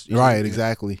outbreaks. Right,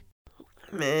 exactly.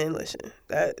 Man, listen,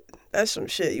 that's some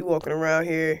shit. You walking around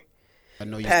here. I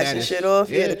know your passing status. shit off.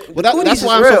 Yeah, well, that's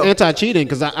why I'm so anti-cheating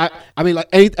because I mean, like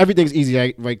everything's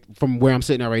easy. Right from where I'm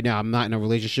sitting at right now, I'm not in a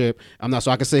relationship. I'm not, so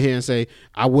I can sit here and say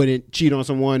I wouldn't cheat on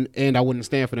someone and I wouldn't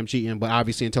stand for them cheating. But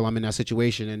obviously, until I'm in that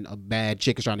situation and a bad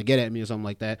chick is trying to get at me or something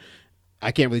like that,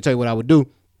 I can't really tell you what I would do.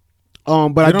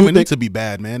 But they I don't do need to be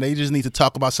bad, man. They just need to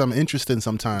talk about something interesting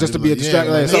sometimes. Just to be a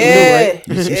distraction, like, something new, right?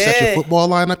 You set your football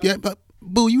lineup yet? But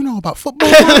boo, you know about football.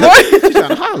 She's trying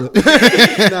to holler.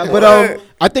 But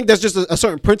I think that's just a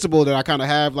certain principle that I kind of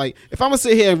have. Like, if I'm gonna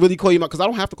sit here and really call you because I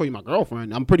don't have to call you my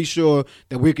girlfriend. I'm pretty sure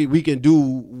that we can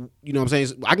do. You know what I'm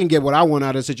saying? I can get what I want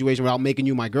out of the situation without making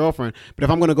you my girlfriend. But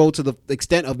if I'm gonna go to the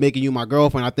extent of making you my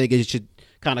girlfriend, I think it should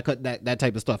kind of cut that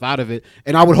type of stuff out of it.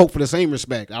 And I would hope for the same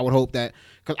respect. I would hope that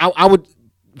because I would,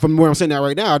 from where I'm sitting at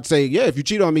right now, I'd say, yeah, if you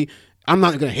cheat on me, I'm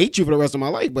not gonna hate you for the rest of my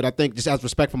life. But I think just as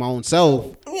respect for my own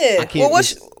self, yeah. I can't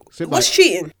What's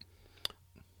cheating?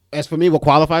 As for me, what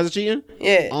qualifies as cheating?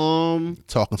 Yeah.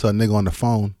 Talking to a nigga on the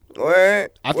phone. Word.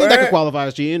 I think that could qualify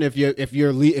as cheating if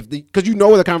because you know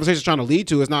where the conversation is trying to lead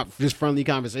to. It's not just friendly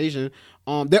conversation.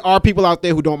 There are people out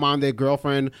there who don't mind their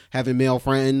girlfriend having male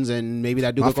friends, and maybe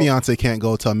that do. My fiance can't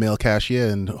go to a male cashier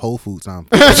in Whole Foods. Yo,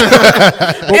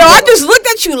 I just looked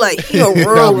at you like he a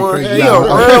real one. He a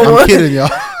real one. I'm kidding, y'all.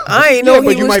 I ain't know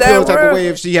but he you was might that feel the type real. of way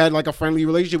if she had like a friendly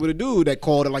relationship with a dude that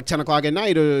called at like 10 o'clock at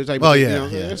night or type. Oh, of, yeah, you know,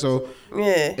 yeah. So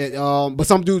yeah. but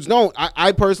some dudes don't.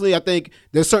 I personally, I think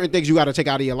there's certain things you got to take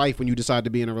out of your life when you decide to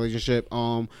be in a relationship.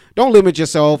 Don't limit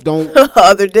yourself. Don't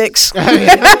Other dicks. That'd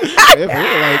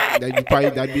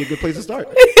be a good place to start.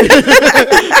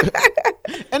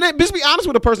 And then just be honest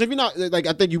with a person. If you're not like,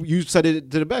 I think you said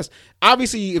it to the best.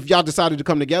 Obviously, if y'all decided to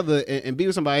come together and be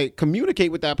with somebody,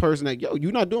 communicate with that person that, yo,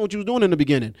 you're not doing what you was doing in the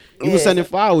beginning. You was sending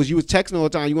flowers. You was texting all the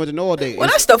time. You wanted to know all day. Well,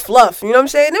 that's the fluff. You know what I'm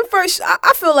saying? Then first,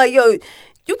 I feel like, yo,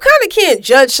 you kind of can't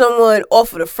judge someone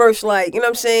off of the first, like, you know what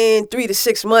I'm saying, 3 to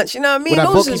 6 months. You know what I mean?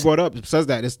 Well, that book he brought up says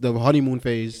that. It's the honeymoon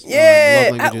phase. Yeah.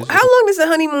 Love languages. How long does the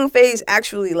honeymoon phase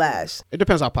actually last? It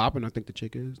depends how popping I think the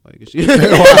chick is. Like, is she?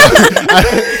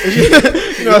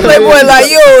 Playboy like,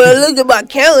 yo, I looked at my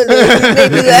calendar.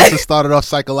 Maybe It started off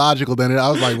psychological, then I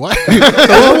was like, what?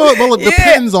 Well, it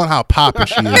depends on how poppin'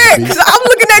 she is. Yeah, B. because I'm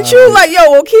looking at you like,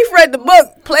 yo, well, Keith read the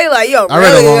book. Play like, yo, I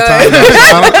read it a long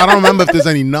time ago. I don't remember if there's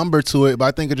any number to it, but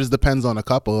I think it just depends on a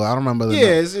couple. I don't remember the number.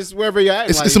 It's wherever you're at.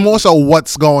 It's more so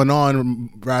what's going on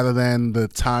rather than the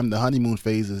time the honeymoon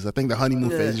phase is. I think the honeymoon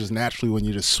phase is just naturally when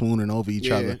you're just swooning over each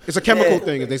other. It's a chemical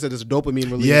thing. If they said it's a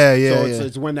dopamine release. So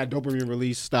it's when that dopamine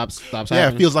release stops happening. Yeah,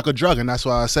 it feels like a drug, and that's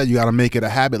why I said you got to make it a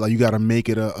habit. Like you got to make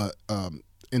it a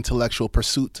intellectual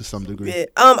pursuit to some degree. Yeah.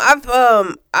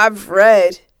 I've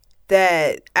read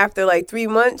that after like 3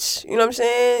 months, you know what I'm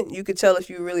saying, you could tell if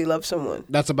you really love someone.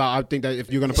 That's about, I think that if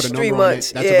you're going to put a It's number 3 on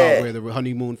months, it, that's about where the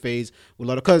honeymoon phase will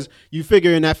let it. Because you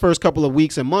figure in that first couple of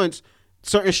weeks and months,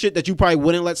 certain shit that you probably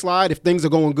wouldn't let slide, if things are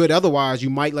going good otherwise, you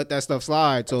might let that stuff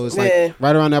slide. So it's like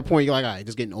right around that point, you're like, all right,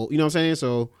 just getting old. You know what I'm saying?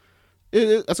 So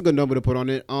that's a good number to put on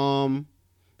it.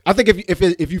 I think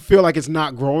if you feel like it's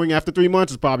not growing after 3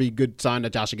 months, it's probably a good sign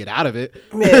that y'all should get out of it.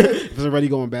 Yeah. If it's already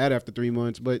going bad after 3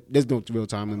 months, but there's no real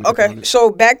time limit. Okay,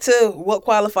 so back to what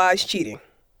qualifies cheating.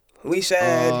 We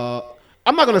said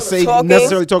I'm not gonna say talking.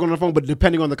 necessarily talking on the phone, but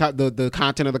depending on the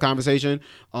content of the conversation,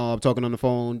 talking on the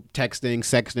phone, texting,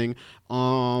 sexting.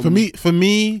 For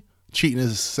me, cheating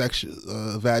is sexual,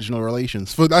 vaginal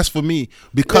relations. That's for me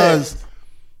because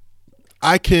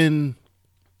I can,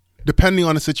 depending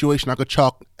on the situation, I could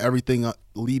chalk everything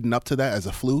leading up to that as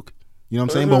a fluke. You know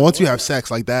what I'm saying? But once you have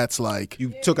sex, like that's like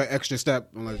you took an extra step.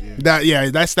 Unless,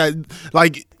 that's that.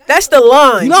 Like that's the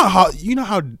line. You know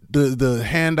how the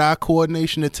hand-eye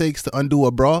coordination it takes to undo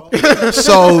a bra.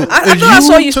 So I thought I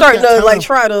saw you starting to like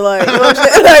try to like. You know what I'm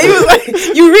saying? Like, you was like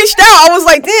you reached out. I was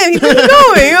like, damn, he keep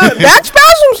going. You know, back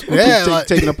spasms. Yeah, like,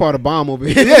 taking apart a bomb over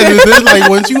here. Yeah, there's like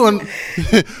once you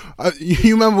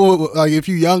you remember like if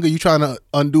you younger, you trying to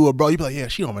undo a bra, you be like, yeah,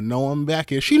 she don't even know I'm back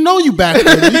here. She know you back here.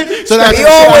 So that's we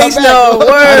always know. I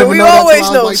Word. We know that always till I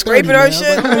was know. like Scraping 30, our man. shit.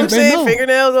 Like, You know what I'm they saying? know.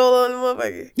 Fingernails all on the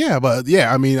motherfucker. Yeah, but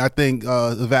yeah, I mean, I think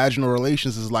the vaginal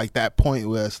relations is like that point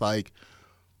where it's like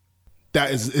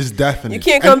that is definite. You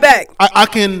can't come back. I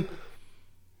can.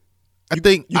 I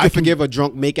think You can forgive a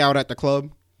drunk makeout at the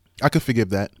club. I could forgive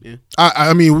that. Yeah.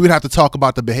 I mean, we would have to talk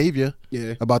about the behavior.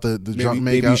 Yeah. About the drunk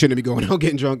Maybe makeout. you shouldn't be going out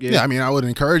getting drunk. Yeah, I mean, I would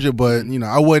encourage it, but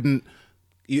I wouldn't.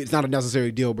 It's not a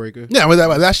necessary deal breaker. Yeah,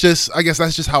 but that's just. I guess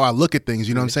that's just how I look at things.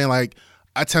 You know what I'm saying? Like,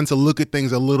 I tend to look at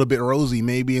things a little bit rosy.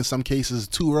 Maybe in some cases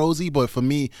too rosy, but for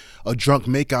me, a drunk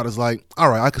makeout is like,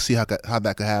 all right, I could see how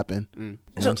that could happen. You know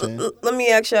what I'm saying? Let me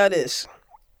ask y'all this,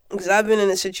 because I've been in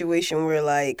a situation where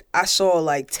like I saw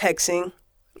like texting,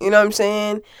 you know what I'm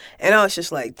saying, and I was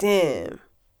just like, damn,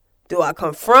 do I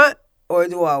confront or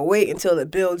do I wait until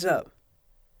it builds up?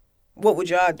 What would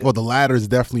y'all do? Well, the latter is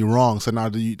definitely wrong. So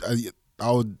now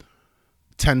I would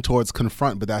tend towards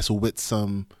confront, but that's with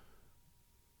some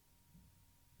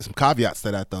caveats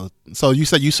to that though. So you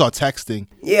said you saw texting.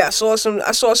 Yeah, I saw some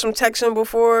texting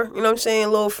before, you know what I'm saying, a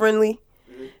little friendly.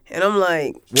 And I'm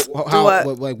like, What Who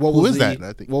was is the, that?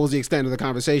 I think. What was the extent of the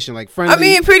conversation? Like friendly? I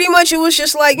mean, pretty much it was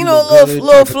just like, You a look little good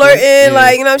little type of flirting, thing. Yeah.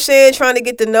 like, you know what I'm saying, trying to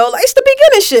get to know. Like, it's the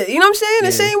beginning shit, you know what I'm saying? The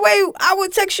Yeah. same way I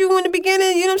would text you in the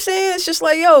beginning, you know what I'm saying? It's just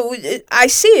like, yo, I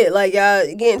see it, like, y'all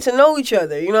getting to know each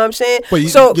other, you know what I'm saying? But you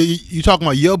talking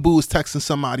about your boo's texting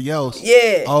somebody else?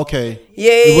 Yeah. Okay.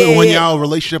 Yeah. When y'all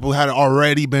relationship had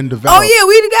already been developed. Oh, yeah,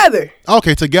 we together.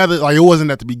 Okay, together. Like it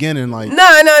wasn't at the beginning. Like No,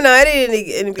 it didn't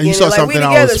in the beginning. you saw like, something we that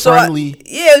together. was So friendly?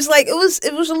 it was like, it was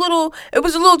a little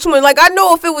too much. Like, I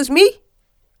know if it was me,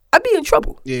 I'd be in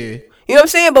trouble. Yeah. You know what I'm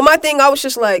saying? But my thing, I was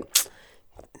just like,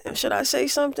 should I say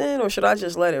something or should I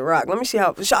just let it rock? Let me see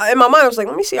how. In my mind, I was like,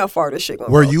 let me see how far this shit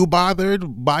gonna were go. you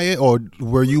bothered by it, or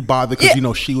were you bothered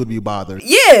because she would be bothered?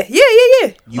 Yeah. You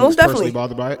Most personally definitely.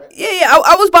 bothered by it? Yeah.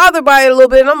 I was bothered by it a little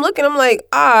bit, and I'm like,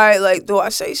 all right, like, do I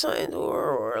say something to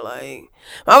her or like?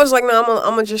 I was like, no,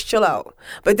 I'm gonna just chill out.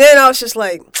 But then I was just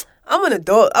like, I'm an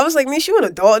adult. I was like, Nish, you an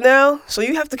adult now, so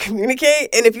you have to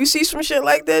communicate. And if you see some shit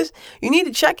like this, you need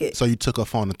to check it. So you took her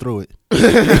phone and threw it. I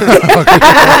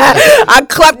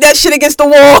clapped that shit against the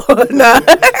wall. Nah.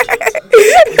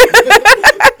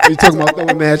 You talking about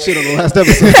throwing mad shit on the last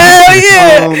episode? Hell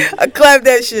yeah. I clapped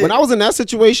that shit. When I was in that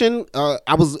situation,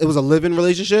 it was a living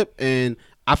relationship, and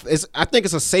I think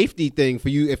it's a safety thing for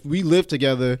you if we live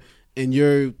together and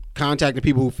you're contacting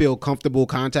people who feel comfortable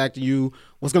contacting you.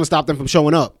 What's gonna stop them from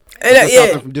showing up? What's gonna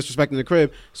stop them from disrespecting the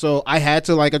crib? So I had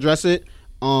to like address it.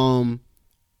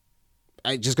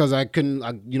 Just because I couldn't,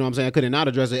 you know what I'm saying, I couldn't not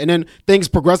address it. And then things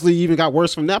progressively even got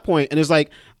worse from that point. And it's like,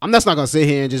 I'm just not going to sit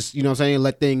here and just, you know what I'm saying,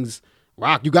 let things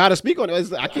rock. You got to speak on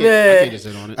it. I can't just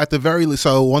sit on it. At the very least,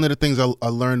 so one of the things I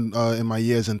learned in my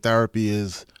years in therapy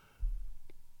is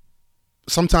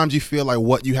sometimes you feel like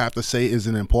what you have to say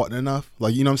isn't important enough.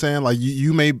 Like, you know what I'm saying? Like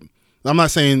you may, I'm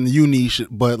not saying you niche,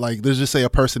 but like let's just say a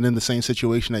person in the same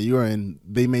situation that you're in,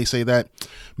 they may say that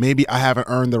maybe I haven't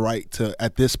earned the right to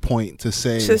at this point to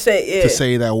say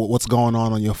that what's going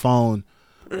on your phone,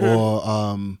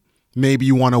 or maybe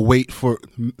you want to wait for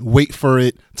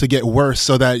it to get worse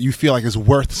so that you feel like it's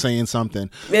worth saying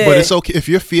something. Yeah. But it's okay if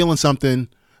you're feeling something.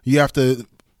 You have to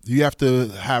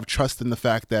have trust in the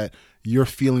fact that your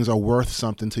feelings are worth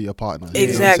something to your partner.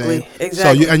 Exactly. You know what I'm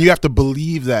saying? So you have to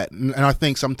believe that. And I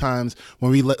think sometimes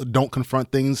when we don't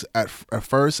confront things at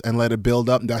first and let it build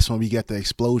up, that's when we get the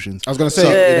explosions. I was going to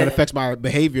say that affects my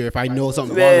behavior. If I know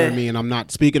something's bothering me and I'm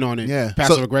not speaking on it,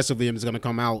 passive aggressively, it's going to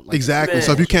come out. Like, exactly.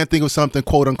 So if you can't think of something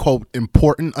quote unquote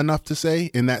important enough to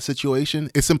say in that situation,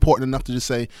 it's important enough to just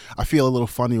say, I feel a little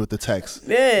funny with the text.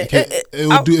 Yeah.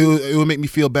 It would make me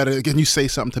feel better. Can you say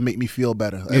something to make me feel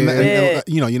better? And,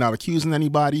 you're not accusing accusing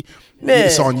anybody. Man.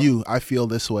 It's on you. I feel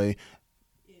this way.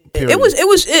 Period. It was,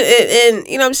 and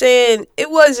you know what I'm saying?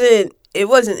 It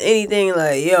wasn't anything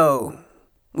like, yo,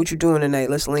 what you doing tonight?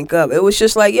 Let's link up. It was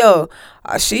just like, yo,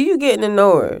 I see you getting to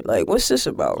know her. Like, what's this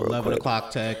about? Real 11 quick?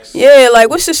 o'clock text. Yeah, like,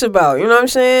 what's this about? You know what I'm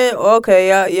saying? Okay,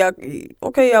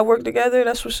 y'all work together.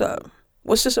 That's what's up.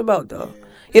 What's this about, though?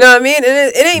 You know what I mean? And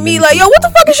it ain't me like, yo, what the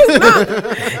fuck is you? Nah.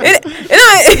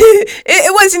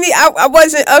 It wasn't me. I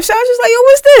wasn't upset. I was just like, yo,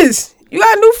 what's this? You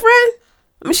got a new friend?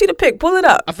 Let me see the pic. Pull it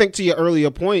up. I think to your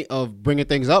earlier point of bringing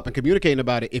things up and communicating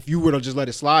about it, if you were to just let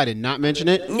it slide and not mention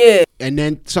it, Yeah. and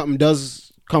then something does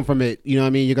come from it, you know what I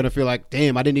mean? You're going to feel like,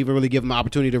 damn, I didn't even really give him the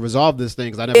opportunity to resolve this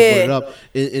thing because I never put it up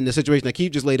in the situation that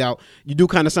Keith just laid out. You do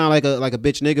kind of sound like a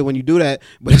bitch nigga when you do that,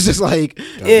 but it's just like,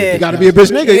 you got to be a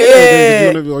bitch nigga.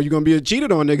 Yeah. Or you're going to be a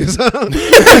cheated on niggas.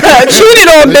 Cheated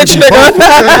on, bitch nigga.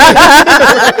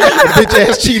 Bitch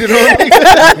ass cheated on nigga.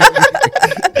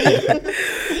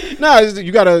 Nah,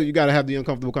 you gotta have the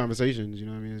uncomfortable conversations. You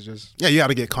know what I mean? It's just Yeah, you got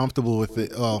to get comfortable with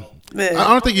it. Well, Man. I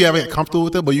don't think you ever get comfortable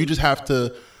with it, but you just have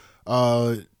to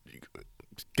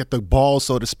get the balls,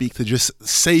 so to speak, to just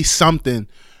say something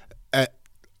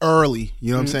early.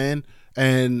 You know what I'm saying?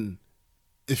 And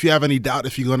if you have any doubt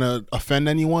if you're gonna offend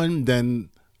anyone,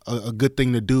 then a good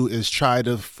thing to do is try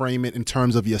to frame it in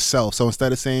terms of yourself. So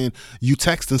instead of saying you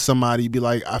texting somebody, be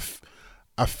like, I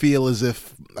feel as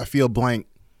if I feel blank.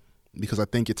 Because I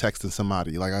think you're texting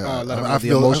somebody, like I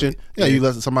feel emotion. You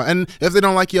let somebody, and if they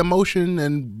don't like your emotion,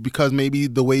 and because maybe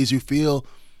the ways you feel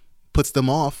puts them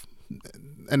off,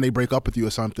 and they break up with you or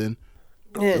something,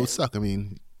 it would suck. I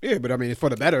mean, yeah, but I mean, it's for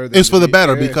the better. It's for the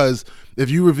better because if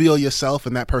you reveal yourself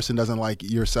and that person doesn't like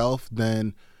yourself,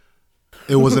 then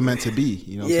it wasn't meant to be.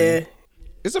 You know what I'm saying?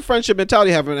 It's a friendship mentality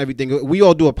having everything. We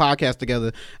all do a podcast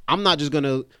together. I'm not just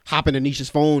gonna hop into Nisha's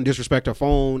phone, disrespect her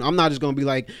phone. I'm not just gonna be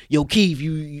like, "Yo,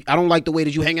 Keith, I don't like the way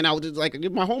that you hanging out with like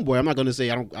you're my homeboy." I'm not gonna say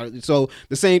I don't. So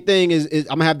the same thing is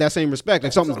I'm gonna have that same respect.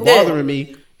 If something's bothering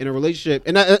me in a relationship,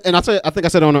 and I think I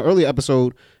said on an earlier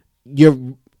episode,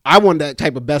 I want that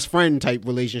type of best friend type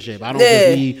relationship. I don't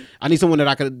just need. I need someone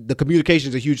that the communication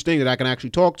is a huge thing that I can actually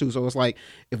talk to. So it's like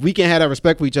if we can't have that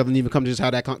respect for each other and even come to just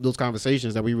have those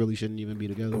conversations, that we really shouldn't even be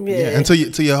together. Yeah. And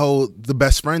to your whole the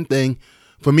best friend thing,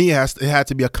 for me it had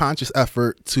to be a conscious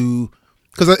effort to,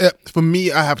 because for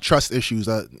me I have trust issues.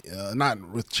 Not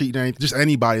with cheating or anything, just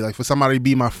anybody. Like for somebody to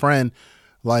be my friend.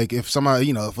 Like if somebody,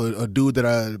 if a dude that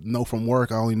I know from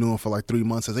work, I only knew him for like 3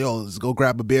 months, says, "Yo, let's go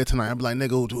grab a beer tonight." I'm like,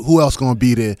 "Nigga, who else gonna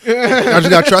be there?" I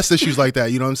just got trust issues like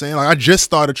that. You know what I'm saying? Like I just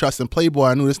started trusting Playboy.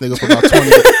 I knew this nigga for about 20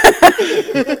 years.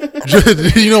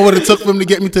 You know what it took for him to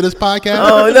get me to this podcast?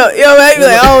 Oh no, right?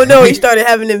 Like, oh no, he started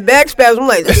having them back spasms. I'm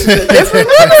like, this is a different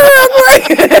nigga.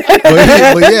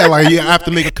 but yeah, like you have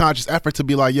to make a conscious effort to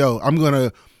be like, "Yo, I'm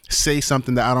gonna say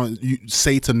something that I don't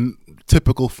say to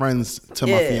typical friends to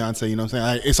my fiance." You know what I'm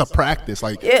saying? Like, it's a practice.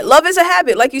 Like love is a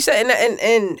habit, like you said,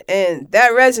 and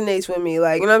that resonates with me.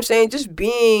 Like, you know what I'm saying? Just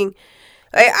being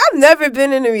like, I've never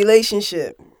been in a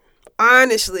relationship,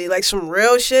 honestly, like some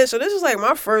real shit. So this is like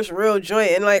my first real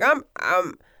joint, and like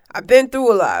I've been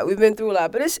through a lot. We've been through a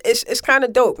lot, but it's kind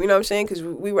of dope. You know what I'm saying? Because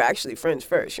we were actually friends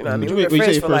first. You know what I mean? We were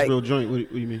friends for like. Real joint,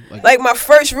 what do you mean? Like my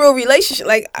first real relationship.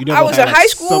 Like I was in high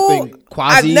school.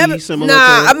 Quasi similar.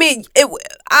 Nah, I mean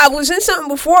I was in something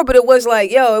before, but it was like,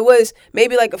 it was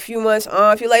maybe like a few months on.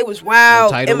 I feel like it was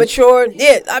wild, immature.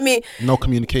 Yeah, I mean, no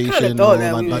communication. Kind of no, thought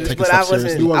that we was, but I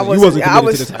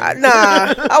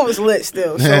was lit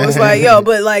still. So it's like,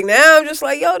 but like now I'm just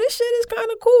like, this shit is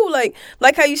kind of cool. Like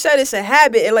how you said, it's a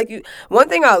habit, and like one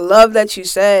thing I love that you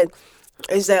said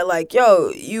is that like,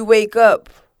 you wake up,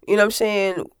 you know what I'm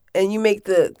saying, and you make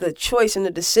the choice and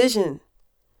the decision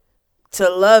to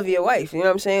love your wife, you know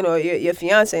what I'm saying, or your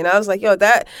fiance. And I was like,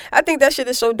 I think that shit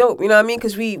is so dope, you know what I mean?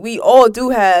 Because we all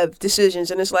do have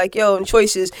decisions, and it's like, and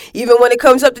choices, even when it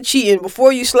comes up to cheating,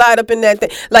 before you slide up in that thing,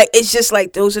 like, it's just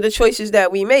like, those are the choices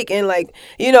that we make. And like,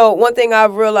 one thing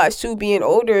I've realized too, being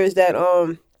older, is that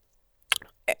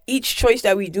each choice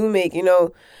that we do make,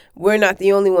 we're not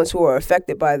the only ones who are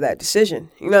affected by that decision.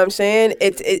 You know what I'm saying?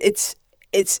 It's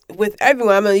with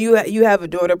everyone. I mean, you have a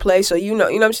daughter play, so you know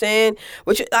what I'm saying?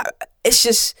 It's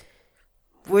just,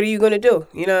 what are you going to do?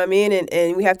 You know what I mean?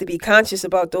 And we have to be conscious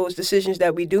about those decisions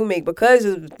that we do make because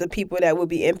of the people that will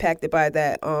be impacted by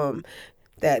that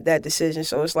that decision.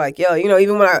 So it's like,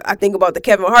 even when I think about the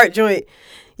Kevin Hart joint,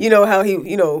 how he,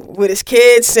 with his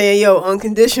kids saying,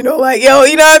 unconditional, like, you know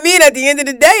what I mean? At the end of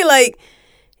the day, like,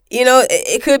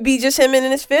 it could be just him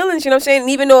and his feelings, you know what I'm saying? And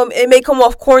even though it may come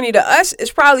off corny to us,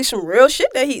 it's probably some real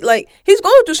shit that he's going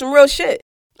through some real shit.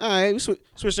 All right, we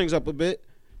switch things up a bit.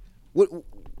 What,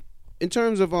 in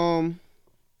terms of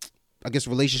I guess,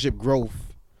 relationship growth,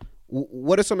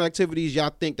 what are some activities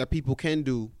y'all think that people can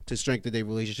do to strengthen their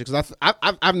relationship? Because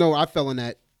I know I fell in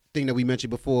that thing that we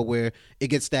mentioned before where it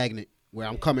gets stagnant, where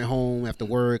I'm coming home after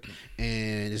work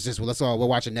and it's just, we're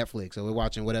watching Netflix or we're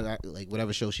watching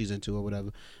whatever show she's into or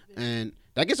whatever. And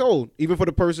that gets old, even for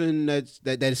the person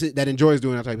that enjoys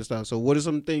doing that type of stuff. So what are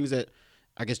some things that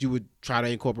I guess you would try to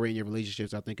incorporate in your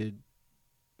relationships I think could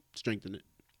strengthen it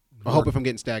or help it from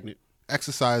getting stagnant?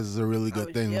 Exercise is a really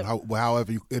good thing. Yep.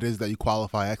 However it is that you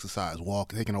qualify exercise,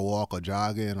 taking a walk or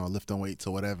jogging or lifting weights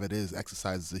or whatever it is,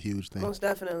 exercise is a huge thing. Most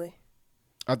definitely.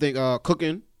 I think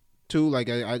cooking too. Like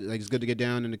it's good to get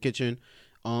down in the kitchen.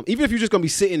 Even if you're just gonna be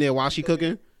sitting there while she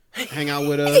cooking, hang out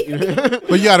with her. You know?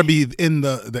 But you got to be in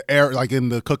the air, like in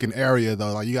the cooking area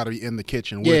though. Like you got to be in the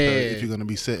kitchen with her if you're gonna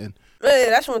be sitting. Yeah,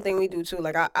 that's one thing we do too.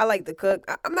 Like I like to cook.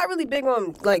 I'm not really big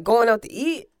on like going out to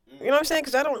eat. You know what I'm saying?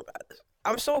 Because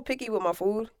I'm so picky with my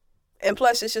food, and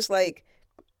plus it's just like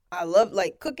I love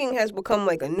like cooking has become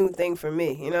like a new thing for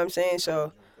me. You know what I'm saying?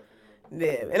 So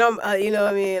yeah, and I'm you know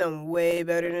what I mean, I'm way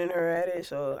better than her at it.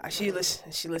 So she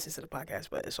listens to the podcast,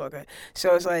 but it's okay.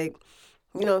 So it's like,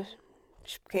 you know,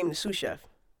 she became the sous chef.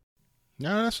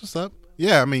 Yeah, that's what's up.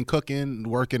 Yeah, I mean cooking,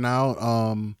 working out,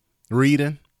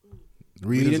 reading.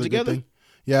 Reading is a together? good thing.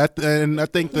 Yeah, and I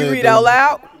think You read out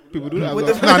loud. People do that. With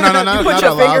the- No, You put not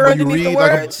your out loud, finger but you underneath the read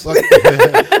words? like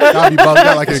I'll be bugged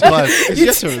out like in class. It's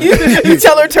your turn. You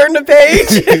tell her turn the page.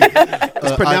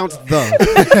 It's pronounced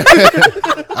the.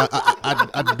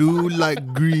 I do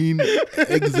like green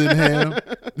eggs and ham.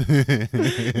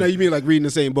 No, you mean like reading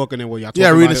the same book and then y'all talking Yeah,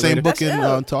 about reading the it same later? book That's and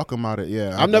ill. talking about it.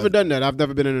 Yeah, I've never done that. I've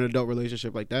never been in an adult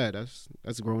relationship like that.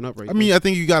 That's grown up right I mean, I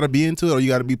think you got to be into it, or you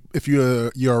got to be. If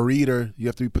you're a reader, you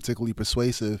have to be particularly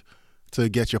persuasive to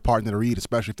get your partner to read,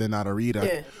 especially if they're not a reader.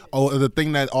 Yeah. Oh, the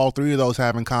thing that all three of those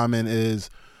have in common is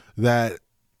that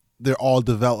they're all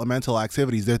developmental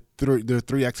activities. They're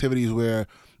three activities where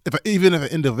even if an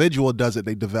individual does it,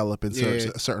 they develop in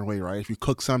a certain way, right? If you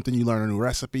cook something, you learn a new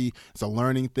recipe. It's a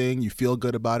learning thing. You feel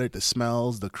good about it. The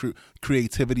smells, the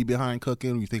creativity behind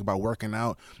cooking. When you think about working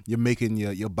out, you're making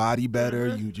your body better.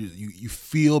 You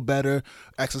feel better.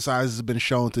 Exercise has been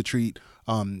shown to treat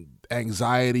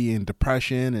anxiety and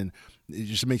depression, and it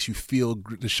just makes you feel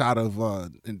the shot of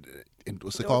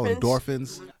what's it called,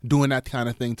 endorphins. Doing that kind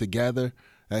of thing together,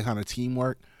 that kind of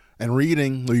teamwork. And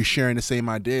reading, where you're sharing the same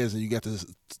ideas and you get to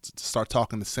start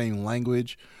talking the same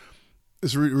language,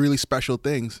 it's really special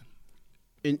things.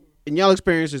 In y'all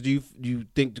experiences, do you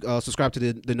think subscribe to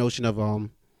the notion of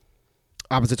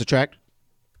opposites attract?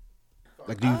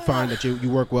 Like, do you find that you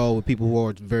work well with people who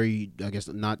are very, I guess,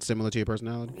 not similar to your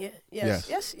personality? Yeah.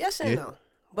 Yes, and Yeah. no.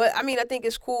 But I mean, I think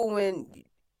it's cool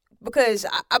because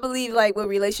I believe like with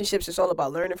relationships, it's all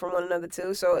about learning from one another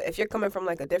too. So if you're coming from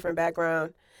like a different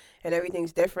background and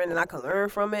everything's different, and I can learn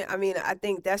from it, I mean, I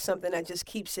think that's something that just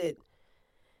keeps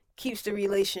the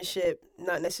relationship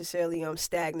not necessarily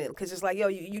stagnant, because it's like, yo,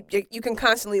 you can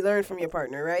constantly learn from your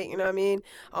partner, right? You know what I mean?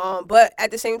 But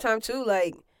at the same time too,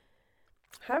 like,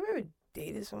 have you ever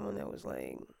dated someone that was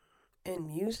like in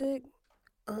music?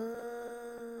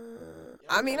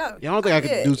 I mean, I don't think I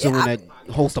could do someone that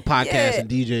hosts a podcast and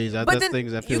DJs. But That's then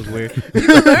things that feels weird.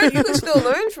 You can still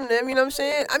learn from them. You know what I'm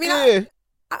saying? I mean, Yeah.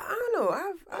 I don't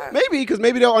know. Maybe because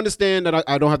they'll understand that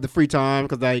I don't have the free time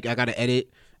because I got to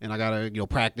edit and I got to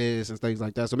practice and things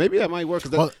like that. So maybe that might work.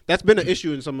 Cause that's been an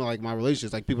issue in some of like my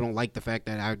relationships. Like people don't like the fact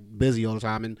that I'm busy all the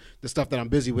time, and the stuff that I'm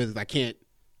busy with, I can't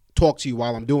talk to you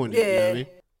while I'm doing it. Yeah. You know what I mean?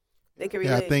 They can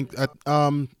relate. Yeah, I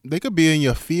think they could be in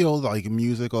your field, like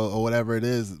music or whatever it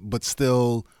is, but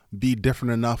still be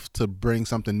different enough to bring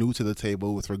something new to the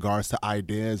table with regards to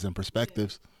ideas and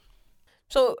perspectives.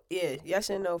 So yeah, yes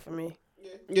and no for me.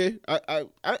 Yeah,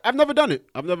 I've never done it.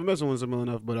 I've never met someone similar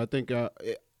enough, but I think I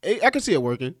can see it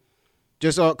working.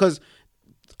 Just because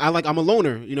I'm a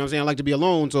loner. You know what I'm saying? I like to be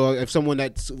alone. So if someone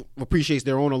that appreciates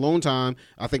their own alone time,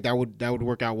 I think that would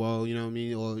work out well. You know what I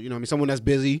mean? Or someone that's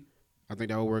busy, I think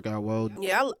that would work out well.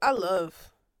 Yeah, I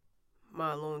love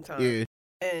my alone time. Yeah,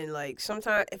 And like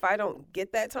sometimes if I don't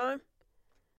get that time,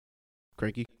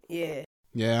 cranky. yeah,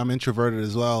 Yeah, I'm introverted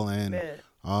as well, and man.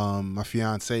 my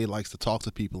fiance likes to talk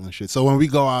to people and shit. So when we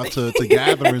go out to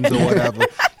gatherings or whatever,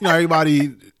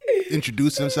 everybody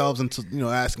introduce themselves and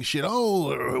asking shit.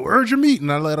 Oh, where'd you meet?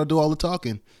 And I let her do all the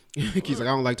talking. He's like,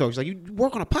 I don't like talking. She's like, you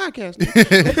work on a podcast.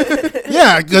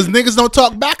 Yeah, because niggas don't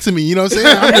talk back to me. You know what I'm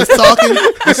saying? I'm just talking,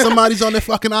 and somebody's on their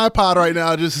fucking iPod right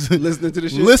now, just Listening to the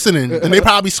shit. listening, and they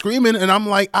probably screaming, and I'm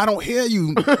like, I don't hear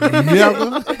you.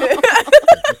 Never.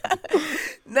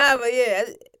 Nah, but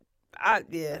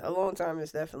yeah, a long time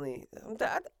is definitely.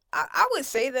 I would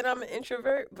say that I'm an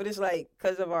introvert, but it's like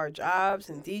because of our jobs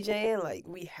and DJing, like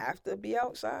we have to be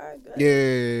outside. Like,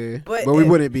 Yeah, But we if-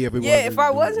 wouldn't be if we yeah, wasn't if I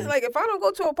doing wasn't it. like, if I don't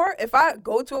go to a party, if I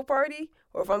go to a party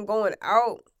or if I'm going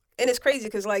out, and it's crazy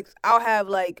because like I'll have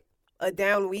like a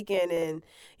down weekend and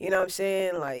you know what I'm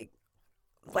saying, like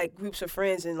groups of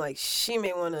friends and like she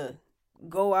may want to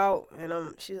go out and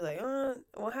she's like, well,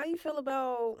 how you feel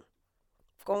about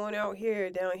going out here,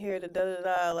 down here, da da da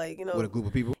da, like you know, with a group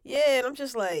of people. yeah, and I'm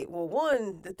just like, well,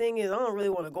 one, the thing is, I don't really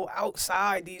want to go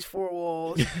outside these four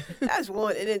walls. That's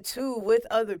one. And then two, with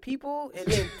other people. And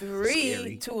then three,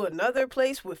 Scary. to another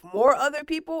place with more other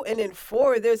people. And then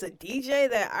four, there's a DJ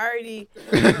that I already,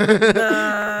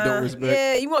 Don't respect.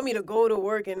 yeah, you want me to go to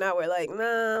work and not we're like,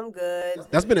 nah, I'm good.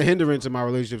 That's been a hindrance in my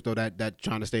relationships though. That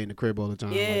trying to stay in the crib all the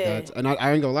time. Yeah. Like that's, and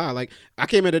I ain't gonna lie. Like I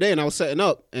came in today and I was setting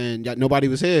up and nobody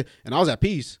was here and I was at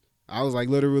peace. I was like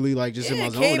literally like just in my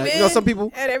zone. Came Like, in, you know, some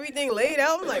people. had everything laid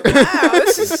out. I'm like, wow,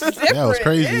 this is different. Yeah, it was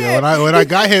crazy. Yeah. Yo. When I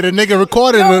got here, the nigga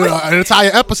recorded an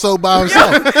entire episode by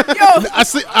himself.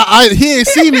 Yo, He ain't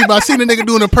seen me, but I seen the nigga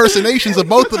doing impersonations of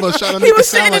both of us trying to make he it was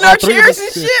sound sitting like in all our three of chairs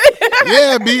us. and shit.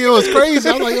 Yeah, B, it was crazy.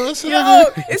 I was like, yo, this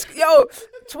nigga.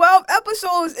 12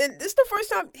 episodes, and this is the first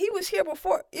time he was here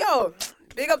before. Yo,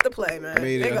 big up the play, man. I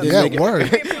mean, Big I up did the Yeah, make it. word.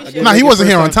 appreciate Nah, it. he wasn't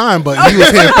here on time, but he was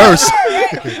here first.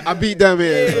 I beat them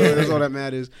here. So that's all that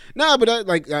matters. Nah, but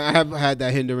I have had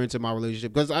that hindrance in my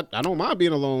relationship because I don't mind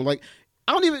being alone. Like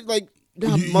I don't even like.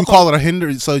 You call it a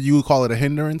hindrance, so you would call it a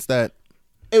hindrance that.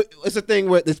 It's a thing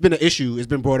where it's been an issue. It's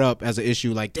been brought up as an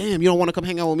issue. Like, damn, you don't want to come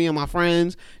hang out with me and my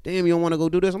friends. Damn, you don't want to go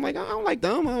do this. I'm like, I don't like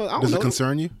them. I don't Does know. it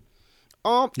concern you? It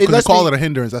Because you lets call me- it a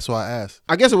hindrance. That's why I asked.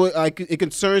 I guess it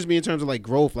concerns me in terms of like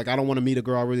growth. Like I don't want to meet a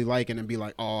girl I really like and then be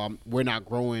like, oh, we're not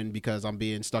growing because I'm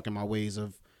being stuck in my ways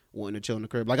of wanting to chill in the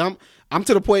crib. Like I'm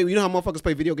to the point. You know how motherfuckers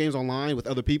play video games online with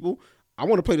other people. I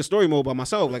want to play the story mode by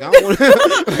myself. Like I don't want to.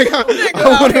 Like, I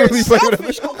don't want to really play with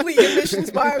Selfish, completing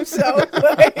missions by himself.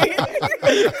 Like, I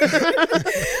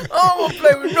don't want to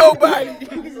play with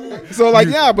nobody. So like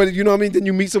yeah, but you know what I mean. Then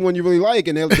you meet someone you really like,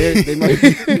 and they might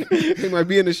they might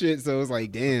be in the shit. So it's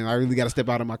like, damn, I really got to step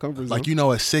out of my comfort zone. Like, you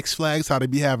know, at Six Flags, how they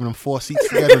be having them 4 seats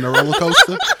together in a roller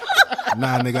coaster.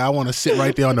 Nah, nigga, I want to sit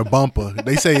right there on the bumper.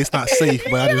 They say it's not safe,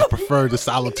 but I just prefer the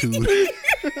solitude.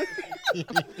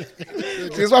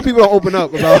 That's why people don't open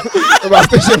up about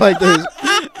shit like this.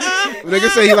 When niggas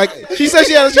say she said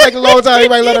she like a long time.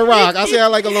 Everybody let her rock. I say I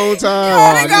like a long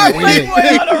time. They got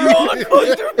Playboy on a roller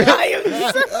coaster by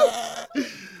himself.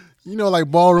 You know, like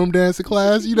ballroom dancing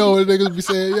class. You know, when niggas be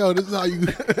saying, "Yo, this is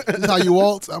how you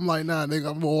waltz." I'm like, nah, nigga,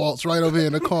 I'm gonna waltz right over here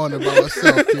in the corner by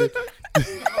myself, kid.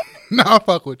 Nah, I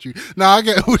fuck with you. Nah, I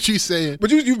get what you saying.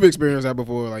 But you've experienced that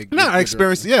before, like No, I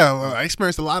experienced. Yeah, I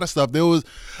experienced a lot of stuff. I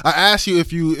asked you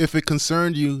if it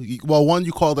concerned you. Well, one,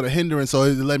 you called it a hindrance, so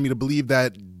it led me to believe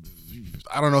that.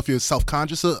 I don't know if you're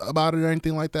self-conscious about it or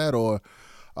anything like that, or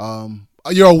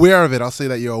you're aware of it. I'll say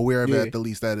that you're aware of it at the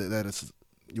least, that it's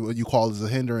you call it as a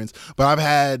hindrance. But I've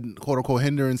had quote unquote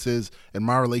hindrances in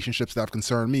my relationships that have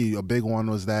concerned me. A big one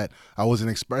was that I wasn't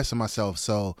expressing myself,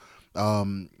 so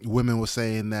women were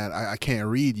saying that I can't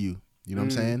read you. You know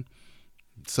what I'm saying?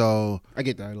 So I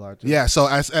get that a lot too. yeah, so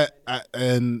I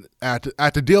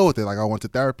had to deal with it. Like I went to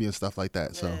therapy and stuff like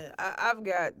that. So Man, I've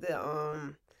got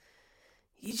the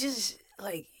you just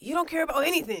like you don't care about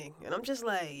anything, and I'm just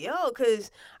like, yo,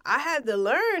 because I had to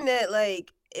learn that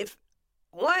like if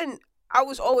one, I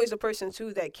was always a person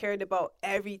too that cared about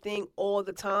everything all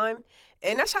the time,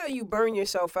 and that's how you burn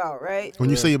yourself out, right? when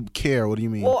you say you care, what do you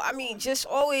mean? Well, I mean, just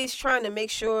always trying to make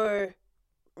sure,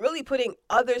 really putting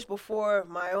others before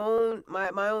my own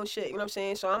shit. You know what I'm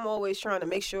saying? So I'm always trying to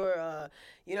make sure,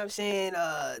 you know what I'm saying,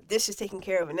 this is taken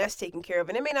care of and that's taken care of,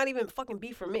 and it may not even fucking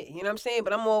be for me. You know what I'm saying?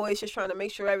 But I'm always just trying to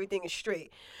make sure everything is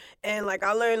straight. And like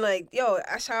I learned, like, yo,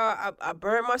 that's how I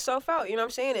burned myself out. You know what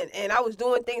I'm saying? And I was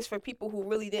doing things for people who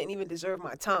really didn't even deserve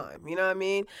my time. You know what I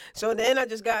mean? So then I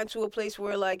just got into a place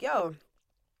where like, yo,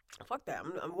 fuck that.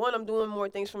 I'm doing more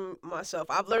things for myself.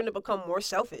 I've learned to become more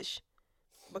selfish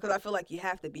because I feel like you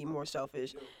have to be more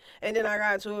selfish. And then I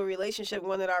got into a relationship,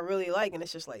 one that I really like, and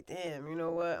it's just like, damn, you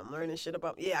know what? I'm learning shit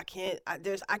about. Yeah, I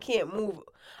can't move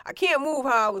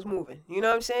how I was moving. You know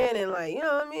what I'm saying? And like, you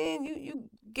know what I mean? You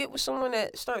get with someone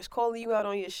that starts calling you out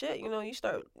on your shit. You know,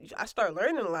 I start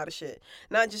learning a lot of shit,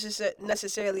 not just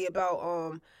necessarily about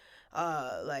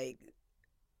like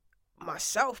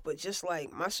myself, but just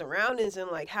like my surroundings and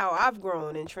like how I've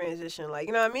grown and transitioned. Like,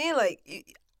 you know what I mean?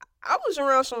 Like, I was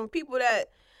around some people that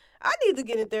I need to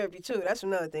get in therapy too. That's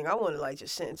another thing. I want to like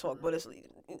just sit and talk, but it's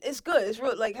good. It's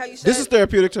real, like how you said. This is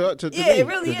therapeutic to Yeah, me, it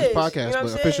really this is. podcast, You know what but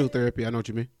I'm official saying? therapy. I know what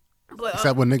you mean. But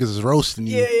Except when niggas is roasting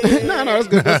you. yeah. No, that's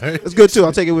good. That's good too.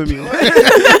 I'll take it with me.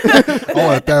 I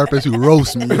want a therapist who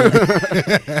roasts me. Nah,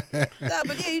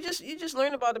 but yeah, you just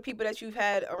learn about the people that you've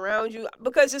had around you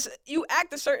because you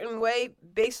act a certain way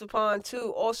based upon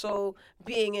too also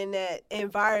being in that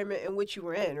environment in which you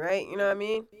were in, right? You know what I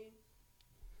mean?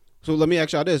 So let me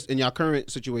ask y'all this: in your current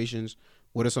situations,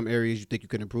 what are some areas you think you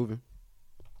could improve in?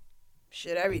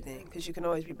 Shit, everything, because you can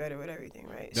always be better with everything,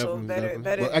 right? Definitely, so better.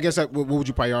 definitely. Well, I guess what would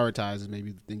you prioritize is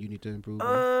maybe the thing you need to improve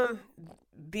in?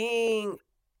 Being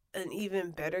an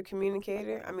even better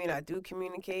communicator. I mean, I do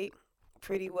communicate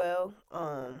pretty well.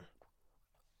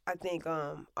 I think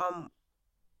I'm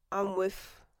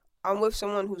with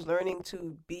someone who's learning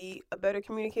to be a better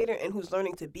communicator and who's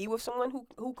learning to be with someone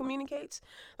who communicates.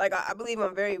 Like I believe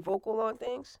I'm very vocal on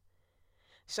things.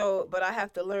 So, but I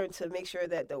have to learn to make sure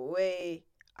that the way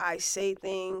I say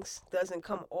things doesn't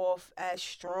come off as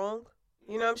strong.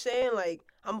 You know what I'm saying? Like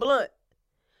I'm blunt.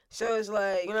 So it's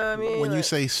like, you know what I mean? When you like,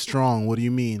 say strong, what do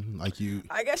you mean? Like you?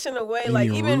 I guess in a way, You like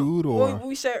mean even rude, or? what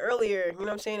we said earlier, you know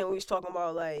what I'm saying? And we was talking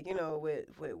about like, you know, with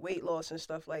weight loss and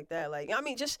stuff like that. Like, I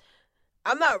mean, just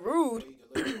I'm not rude.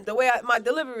 The way my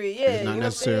delivery, yeah, It's not you know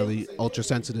necessarily what I'm saying? ultra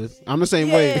sensitive. I'm the same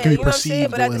Yeah, way. It can be you know what I'm saying?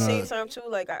 perceived But at the in same a- time too,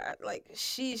 like I like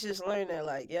she's just learned that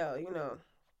like, yo, you know,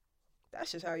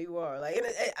 that's just how you are. Like, and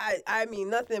I mean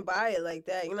nothing by it like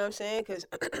that. You know what I'm saying? Because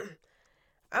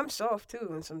I'm soft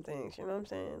too in some things. You know what I'm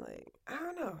saying? Like, I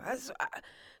don't know.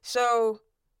 So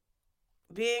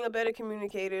being a better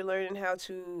communicator, learning how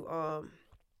to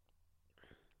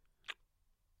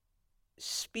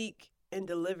speak and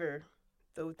deliver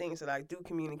the things that I do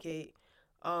communicate.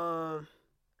 I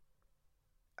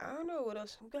don't know what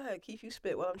else. Go ahead, Keith. You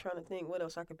spit while I'm trying to think what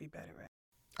else I could be better at.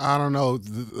 I don't know,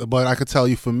 but I could tell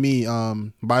you for me.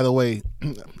 By the way,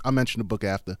 I mentioned the book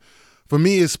after. For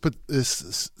me, it's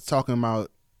talking about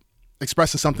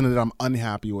expressing something that I'm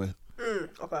unhappy with.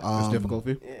 Okay. It's difficult for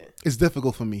you. Yeah. It's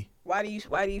difficult for me. Why do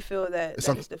you feel that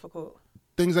it's difficult?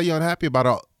 Things that you're unhappy about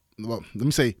are, well, let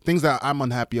me say, things that I'm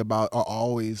unhappy about are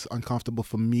always uncomfortable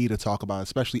for me to talk about,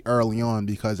 especially early on,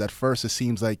 because at first it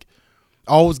seems like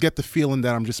I always get the feeling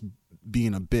that I'm just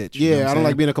being a bitch. You know what Yeah, I'm I don't saying?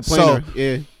 like being a complainer. So,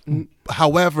 Yeah.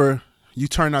 however, you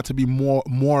turn out to be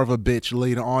more of a bitch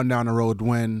later on down the road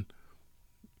when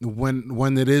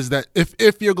it is that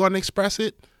if you're going to express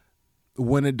it,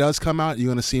 when it does come out, you're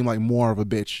going to seem like more of a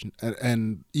bitch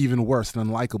and even worse, an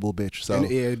unlikable bitch. So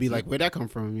And yeah, it'd be like, where'd that come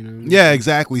from? You know? yeah,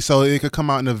 exactly. So it could come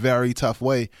out in a very tough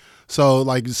way. So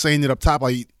like saying it up top,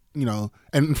 like, you know,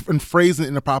 and phrasing it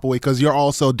in the proper way, because you're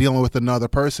also dealing with another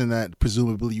person that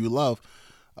presumably you love.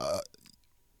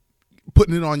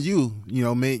 Putting it on you, you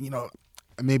know,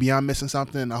 maybe I'm missing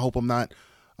something. I hope I'm not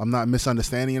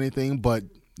misunderstanding anything. But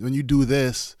when you do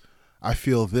this, I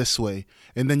feel this way,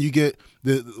 and then you get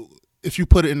if you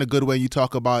put it in a good way, you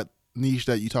talk about niche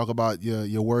that you talk about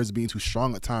your words being too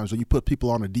strong at times. When you put people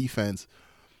on a defense,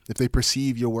 if they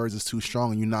perceive your words as too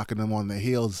strong and you're knocking them on their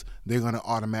heels, they're going to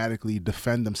automatically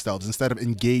defend themselves instead of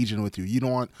engaging with you. You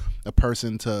don't want a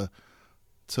person to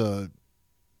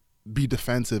be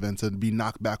defensive and to be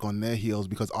knocked back on their heels,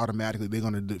 because automatically they're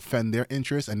going to defend their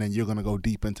interests and then you're going to go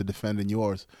deep into defending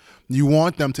yours. You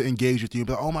want them to engage with you and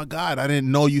be like, oh my God, I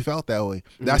didn't know you felt that way.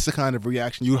 Mm-hmm. That's the kind of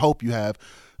reaction you hope you have.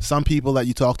 Some people that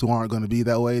you talk to aren't going to be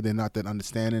that way. They're not that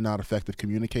understanding, not effective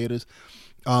communicators.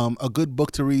 A good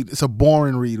book to read, it's a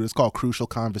boring read. It's called Crucial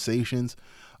Conversations.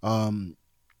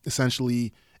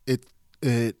 Essentially,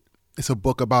 it's a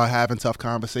book about having tough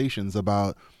conversations,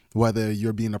 about whether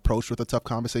you're being approached with a tough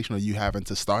conversation or you having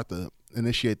to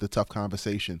initiate the tough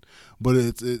conversation. But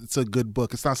it's a good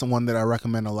book. It's not someone that I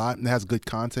recommend a lot. It has good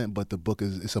content, but the book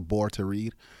it's a bore to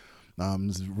read.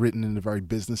 It's written in a very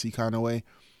businessy kind of way.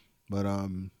 But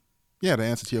yeah, the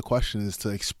answer to your question is to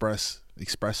express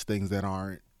things that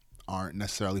aren't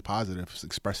necessarily positive.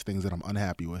 Express things that I'm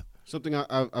unhappy with. Something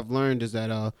I've learned is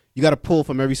that you got to pull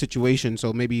from every situation.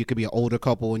 So maybe it could be an older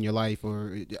couple in your life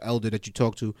or elder that you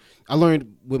talk to. I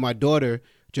learned with my daughter,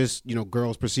 just, you know,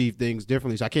 girls perceive things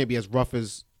differently. So I can't be as rough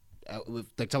as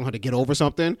like telling her to get over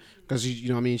something, because you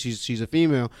know what I mean, she's a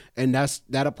female, and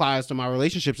that applies to my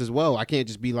relationships as well. I can't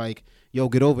just be like, yo,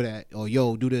 get over that, or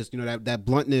yo, do this. You know, that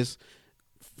bluntness.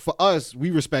 For us,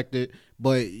 we respect it,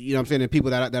 but you know what I'm saying, and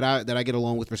people that I get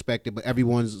along with respect it, but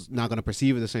everyone's not going to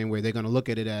perceive it the same way. They're going to look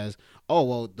at it as, oh,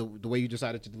 well, the way you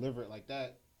decided to deliver it like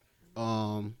that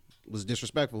was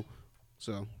disrespectful.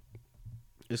 So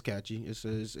it's catchy. It's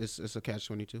a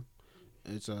catch-22.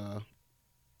 It's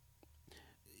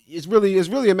it's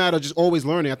really a matter of just always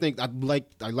learning. I think I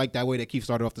like that way that Keith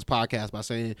started off this podcast by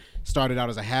saying started out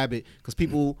as a habit, because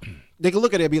people they can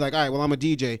look at it and be like, all right, well, I'm a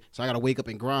DJ, so I got to wake up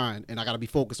and grind, and I got to be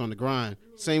focused on the grind.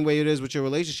 Same way it is with your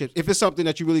relationships. If it's something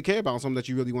that you really care about, something that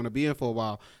you really want to be in for a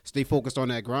while, stay focused on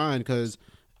that grind, because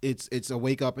it's a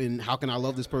wake up and how can I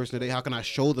love this person today? How can I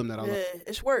show them that I love? Yeah,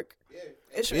 it's work.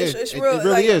 It's real. It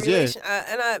really is.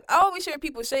 I always hear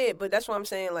people say it, but that's what I'm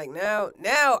saying. Like now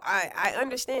I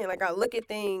understand. Like I look at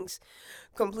things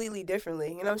completely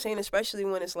differently. You know what I'm saying? Especially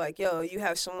when it's like, yo, you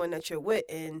have someone that you're with,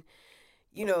 and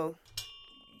you know,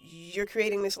 you're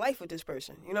creating this life with this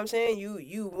person. You know what I'm saying?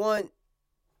 You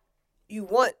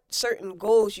want certain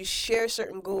goals. You share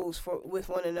certain goals with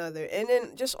one another, and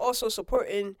then just also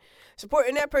supporting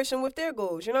that person with their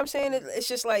goals. You know what I'm saying? It's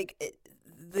just like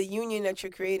the union that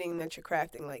you're creating, that you're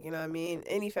crafting. Like, you know what I mean?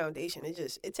 Any foundation,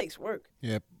 it takes work.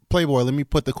 Yeah, Playboy. Let me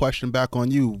put the question back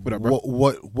on you. What up, bro?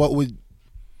 What would,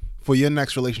 for your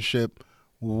next relationship,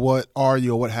 what are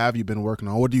you or what have you been working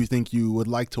on? What do you think you would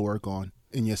like to work on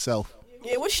in yourself?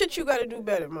 Yeah, what shit you got to do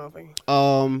better,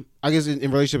 motherfucker? I guess in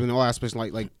relationship in all aspects,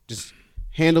 like just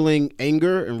handling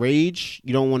anger and rage.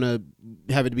 You don't want to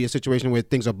have it to be a situation where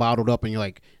things are bottled up and you're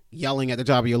like yelling at the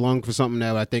top of your lung for something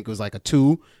that I think was like a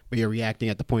 2, but you're reacting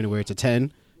at the point where it's a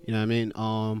 10. You know what I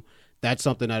mean? That's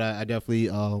something that I definitely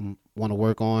want to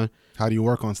work on. How do you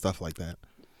work on stuff like that?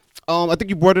 I think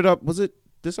you brought it up. Was it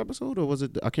this episode or was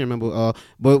it? I can't remember.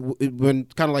 But when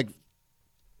kind of like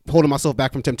holding myself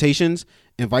back from temptations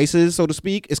and vices, so to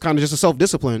speak, it's kind of just a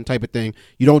self-discipline type of thing.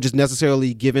 You don't just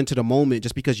necessarily give into the moment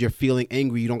just because you're feeling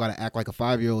angry. You don't got to act like a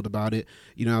 5-year-old about it.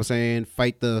 You know what I'm saying?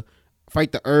 Fight the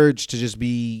urge to just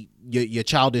be your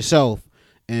childish self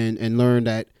and learn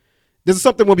that this is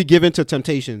something when we give into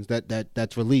temptations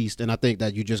that's released. And I think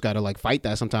that you just got to like fight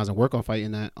that sometimes and work on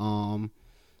fighting that.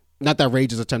 Not that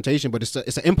rage is a temptation, but it's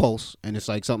an impulse, and it's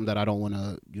like something that I don't want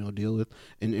to deal with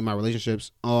in my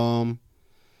relationships.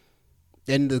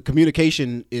 And the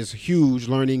communication is huge.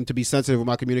 Learning to be sensitive with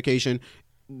my communication,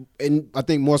 and I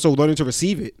think more so learning to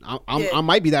receive it. I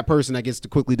might be that person that gets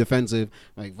quickly defensive.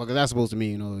 Like, fuck is that supposed to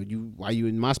mean? Why you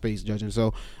in my space judging?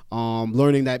 So,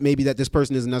 learning that maybe that this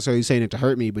person isn't necessarily saying it to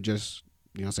hurt me, but just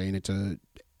saying it to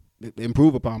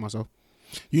improve upon myself.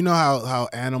 You know how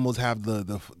animals have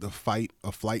the fight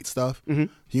or flight stuff?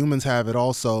 Mm-hmm. Humans have it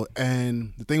also.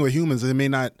 And the thing with humans,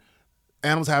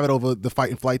 animals have it over the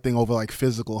fight and flight thing over like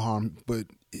physical harm, but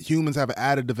humans have an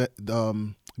added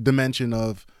dimension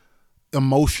of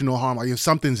emotional harm. Like if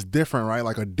something's different, right?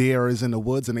 Like a deer is in the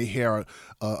woods and they hear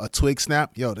a twig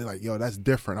snap, they're like, that's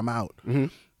different, I'm out. Mm-hmm.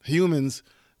 Humans,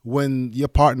 when your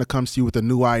partner comes to you with a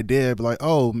new idea, be like,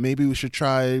 oh, maybe let's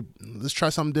try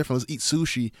something different. Let's eat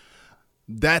sushi.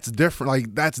 That's different.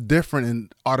 Like that's different,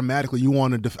 and automatically you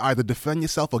want to either defend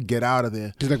yourself or get out of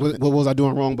there. Just like what was I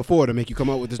doing wrong before to make you come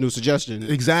up with this new suggestion?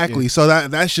 Exactly. Yeah. So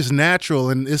that's just natural,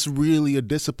 and it's really a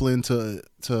discipline to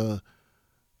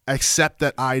accept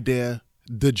that idea,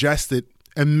 digest it,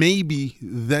 and maybe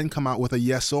then come out with a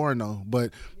yes or a no.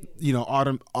 But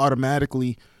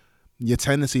automatically your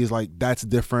tendency is like, that's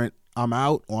different, I'm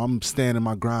out, or I'm standing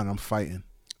my ground, I'm fighting.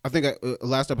 I think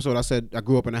last episode I said I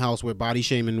grew up in a house where body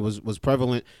shaming was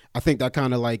prevalent. I think that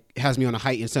kind of like has me on a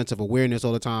heightened sense of awareness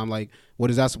all the time. Like, what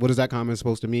is that comment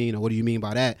supposed to mean? Or what do you mean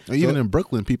by that? Even in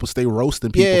Brooklyn, people stay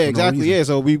roasting people. Yeah, for exactly. No reason. Yeah,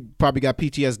 so we probably got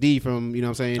PTSD from, you know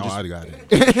what I'm saying? I got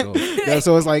it. Sure. Yeah,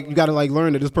 so it's like you got to like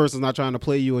learn that this person's not trying to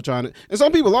play you or trying to. And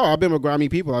some people are. I've been with grimy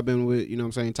people. I've been with, you know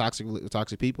what I'm saying,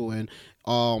 toxic people, and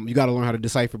you got to learn how to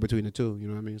decipher between the two. You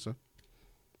know what I mean? So,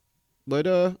 but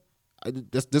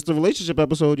this the relationship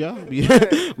episode, y'all. We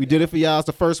did it for y'all. It's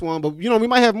the first one, but we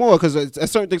might have more because as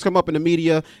certain things come up in the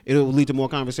media, it'll lead to more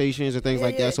conversations and things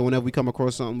like that. So whenever we come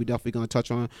across something, we definitely gonna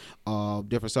touch on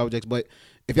different subjects. But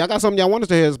if y'all got something y'all want us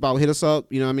to hear about, hit us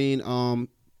up. You know what I mean?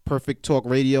 Perfect Talk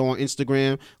Radio on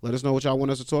Instagram. Let us know what y'all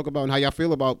want us to talk about and how y'all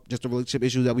feel about just the relationship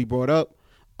issues that we brought up.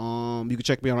 You can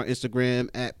check me out on Instagram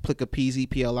at Pliccapeezy,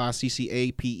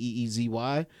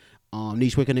 PLICCAPEEZY.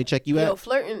 Niche, where can they check you at?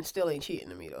 Flirting still ain't cheating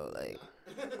to me though. Like,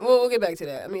 we'll get back to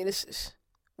that. I mean, this is.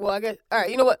 Well, I guess. All right.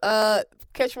 You know what?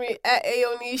 Catch me at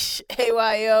AyoNish,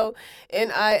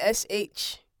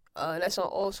 AYONISH. That's on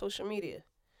all social media.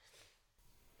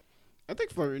 I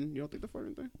think flirting. You don't think the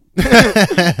flirting thing?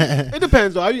 It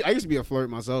depends though. I used to be a flirt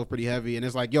myself, pretty heavy, and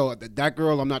it's like, yo, that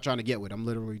girl, I'm not trying to get with. I'm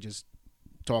literally just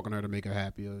talking to her to make her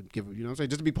happy or give her, you know what I'm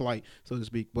saying, just to be polite, so to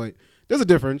speak. But there's a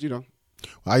difference,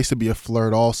 I used to be a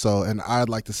flirt also, and I'd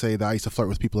like to say that I used to flirt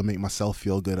with people to make myself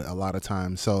feel good a lot of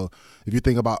times. So if you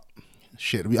think about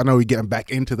shit, I know we're getting back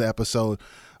into the episode,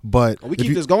 but we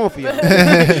keep this going for you. We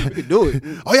can do it.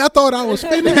 Oh yeah, I thought I was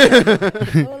spinning.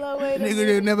 Hold on, wait. Nigga,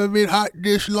 they never been hot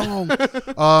this long.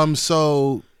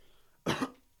 So,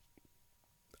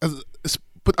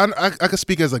 but I can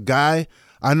speak as a guy.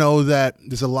 I know that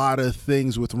there's a lot of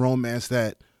things with romance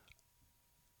that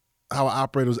how I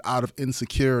operate was out of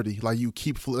insecurity. Like you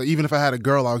keep, even if I had a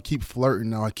girl, I would keep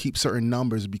flirting. Or I keep certain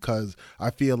numbers because I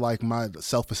feel like my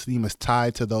self-esteem is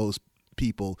tied to those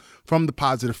people from the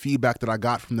positive feedback that I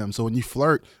got from them. So when you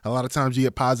flirt, a lot of times you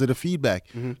get positive feedback.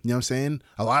 You know what I'm saying?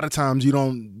 A lot of times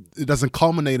it doesn't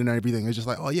culminate in everything. It's just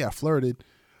like, oh yeah, I flirted.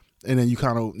 And then you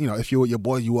kind of, if you're with your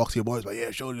boys, you walk to your boys like,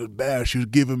 yeah, Shorty was bad. She was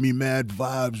giving me mad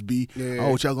vibes, B. Yeah.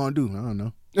 Oh, what y'all gonna do? I don't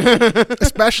know.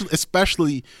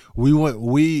 especially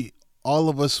all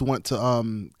of us went to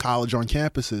college on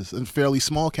campuses and fairly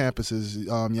small campuses.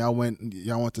 Y'all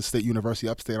went to State University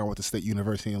upstate. I went to State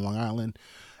University in Long Island,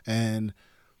 and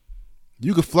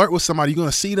you could flirt with somebody. You're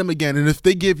gonna see them again, and if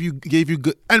they gave you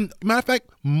good, and matter of fact,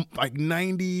 like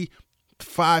 95%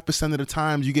 of the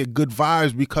times you get good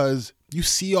vibes because you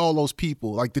see all those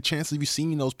people. Like the chances of you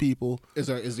seeing those people is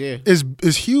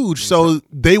huge. So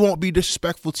they won't be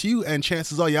disrespectful to you, and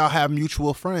chances are y'all have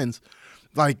mutual friends.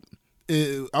 Like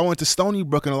I went to Stony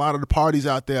Brook, and a lot of the parties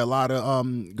out there, a lot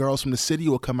of girls from the city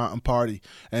will come out and party,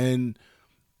 and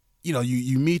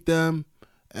you meet them.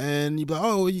 And you be like,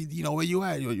 oh, where you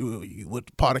at? You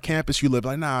what part of campus you live?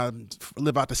 Like, nah, I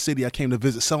live out the city. I came to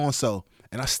visit so-and-so.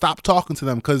 And I stopped talking to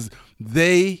them because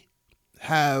they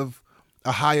have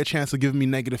a higher chance of giving me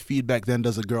negative feedback than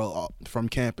does a girl from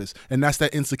campus. And that's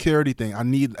that insecurity thing. I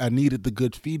needed the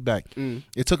good feedback.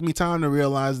 It took me time to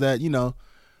realize that,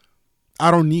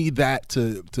 I don't need that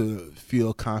to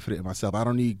feel confident in myself. I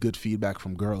don't need good feedback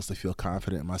from girls to feel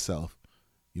confident in myself.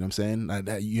 You know what I'm saying?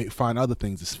 That you find other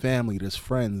things. There's family, there's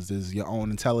friends, there's your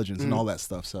own intelligence and all that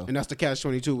stuff. So, and that's the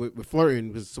catch-22 with flirting.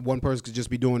 Because one person could just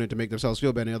be doing it to make themselves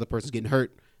feel better, and the other person's getting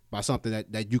hurt by something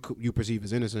that you perceive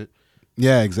as innocent.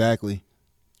 Yeah, exactly.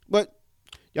 But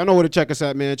y'all know where to check us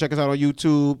at, man. Check us out on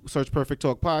YouTube. Search Perfect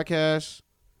Talk Podcast.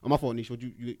 Oh, my fault, Nish. Would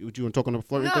you want to talk on the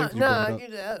flirting thing? No,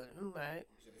 get that. All right.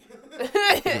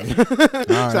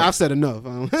 So I've said enough.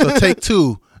 So take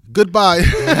 2. Goodbye.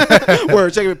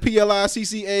 Word. Check it.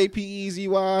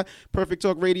 PLICCAPEZY. Perfect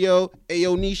Talk Radio.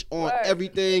 Ayo Niche on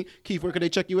everything. Keith, where can they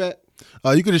check you at?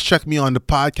 You can just check me on the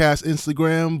podcast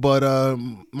Instagram, but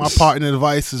my partner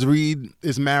advice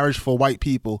is Marriage for White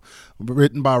People,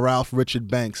 written by Ralph Richard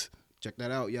Banks. Check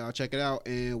that out, y'all. Check it out.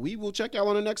 And we will check y'all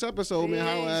on the next episode, man.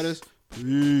 Holla at us.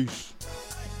 Peace.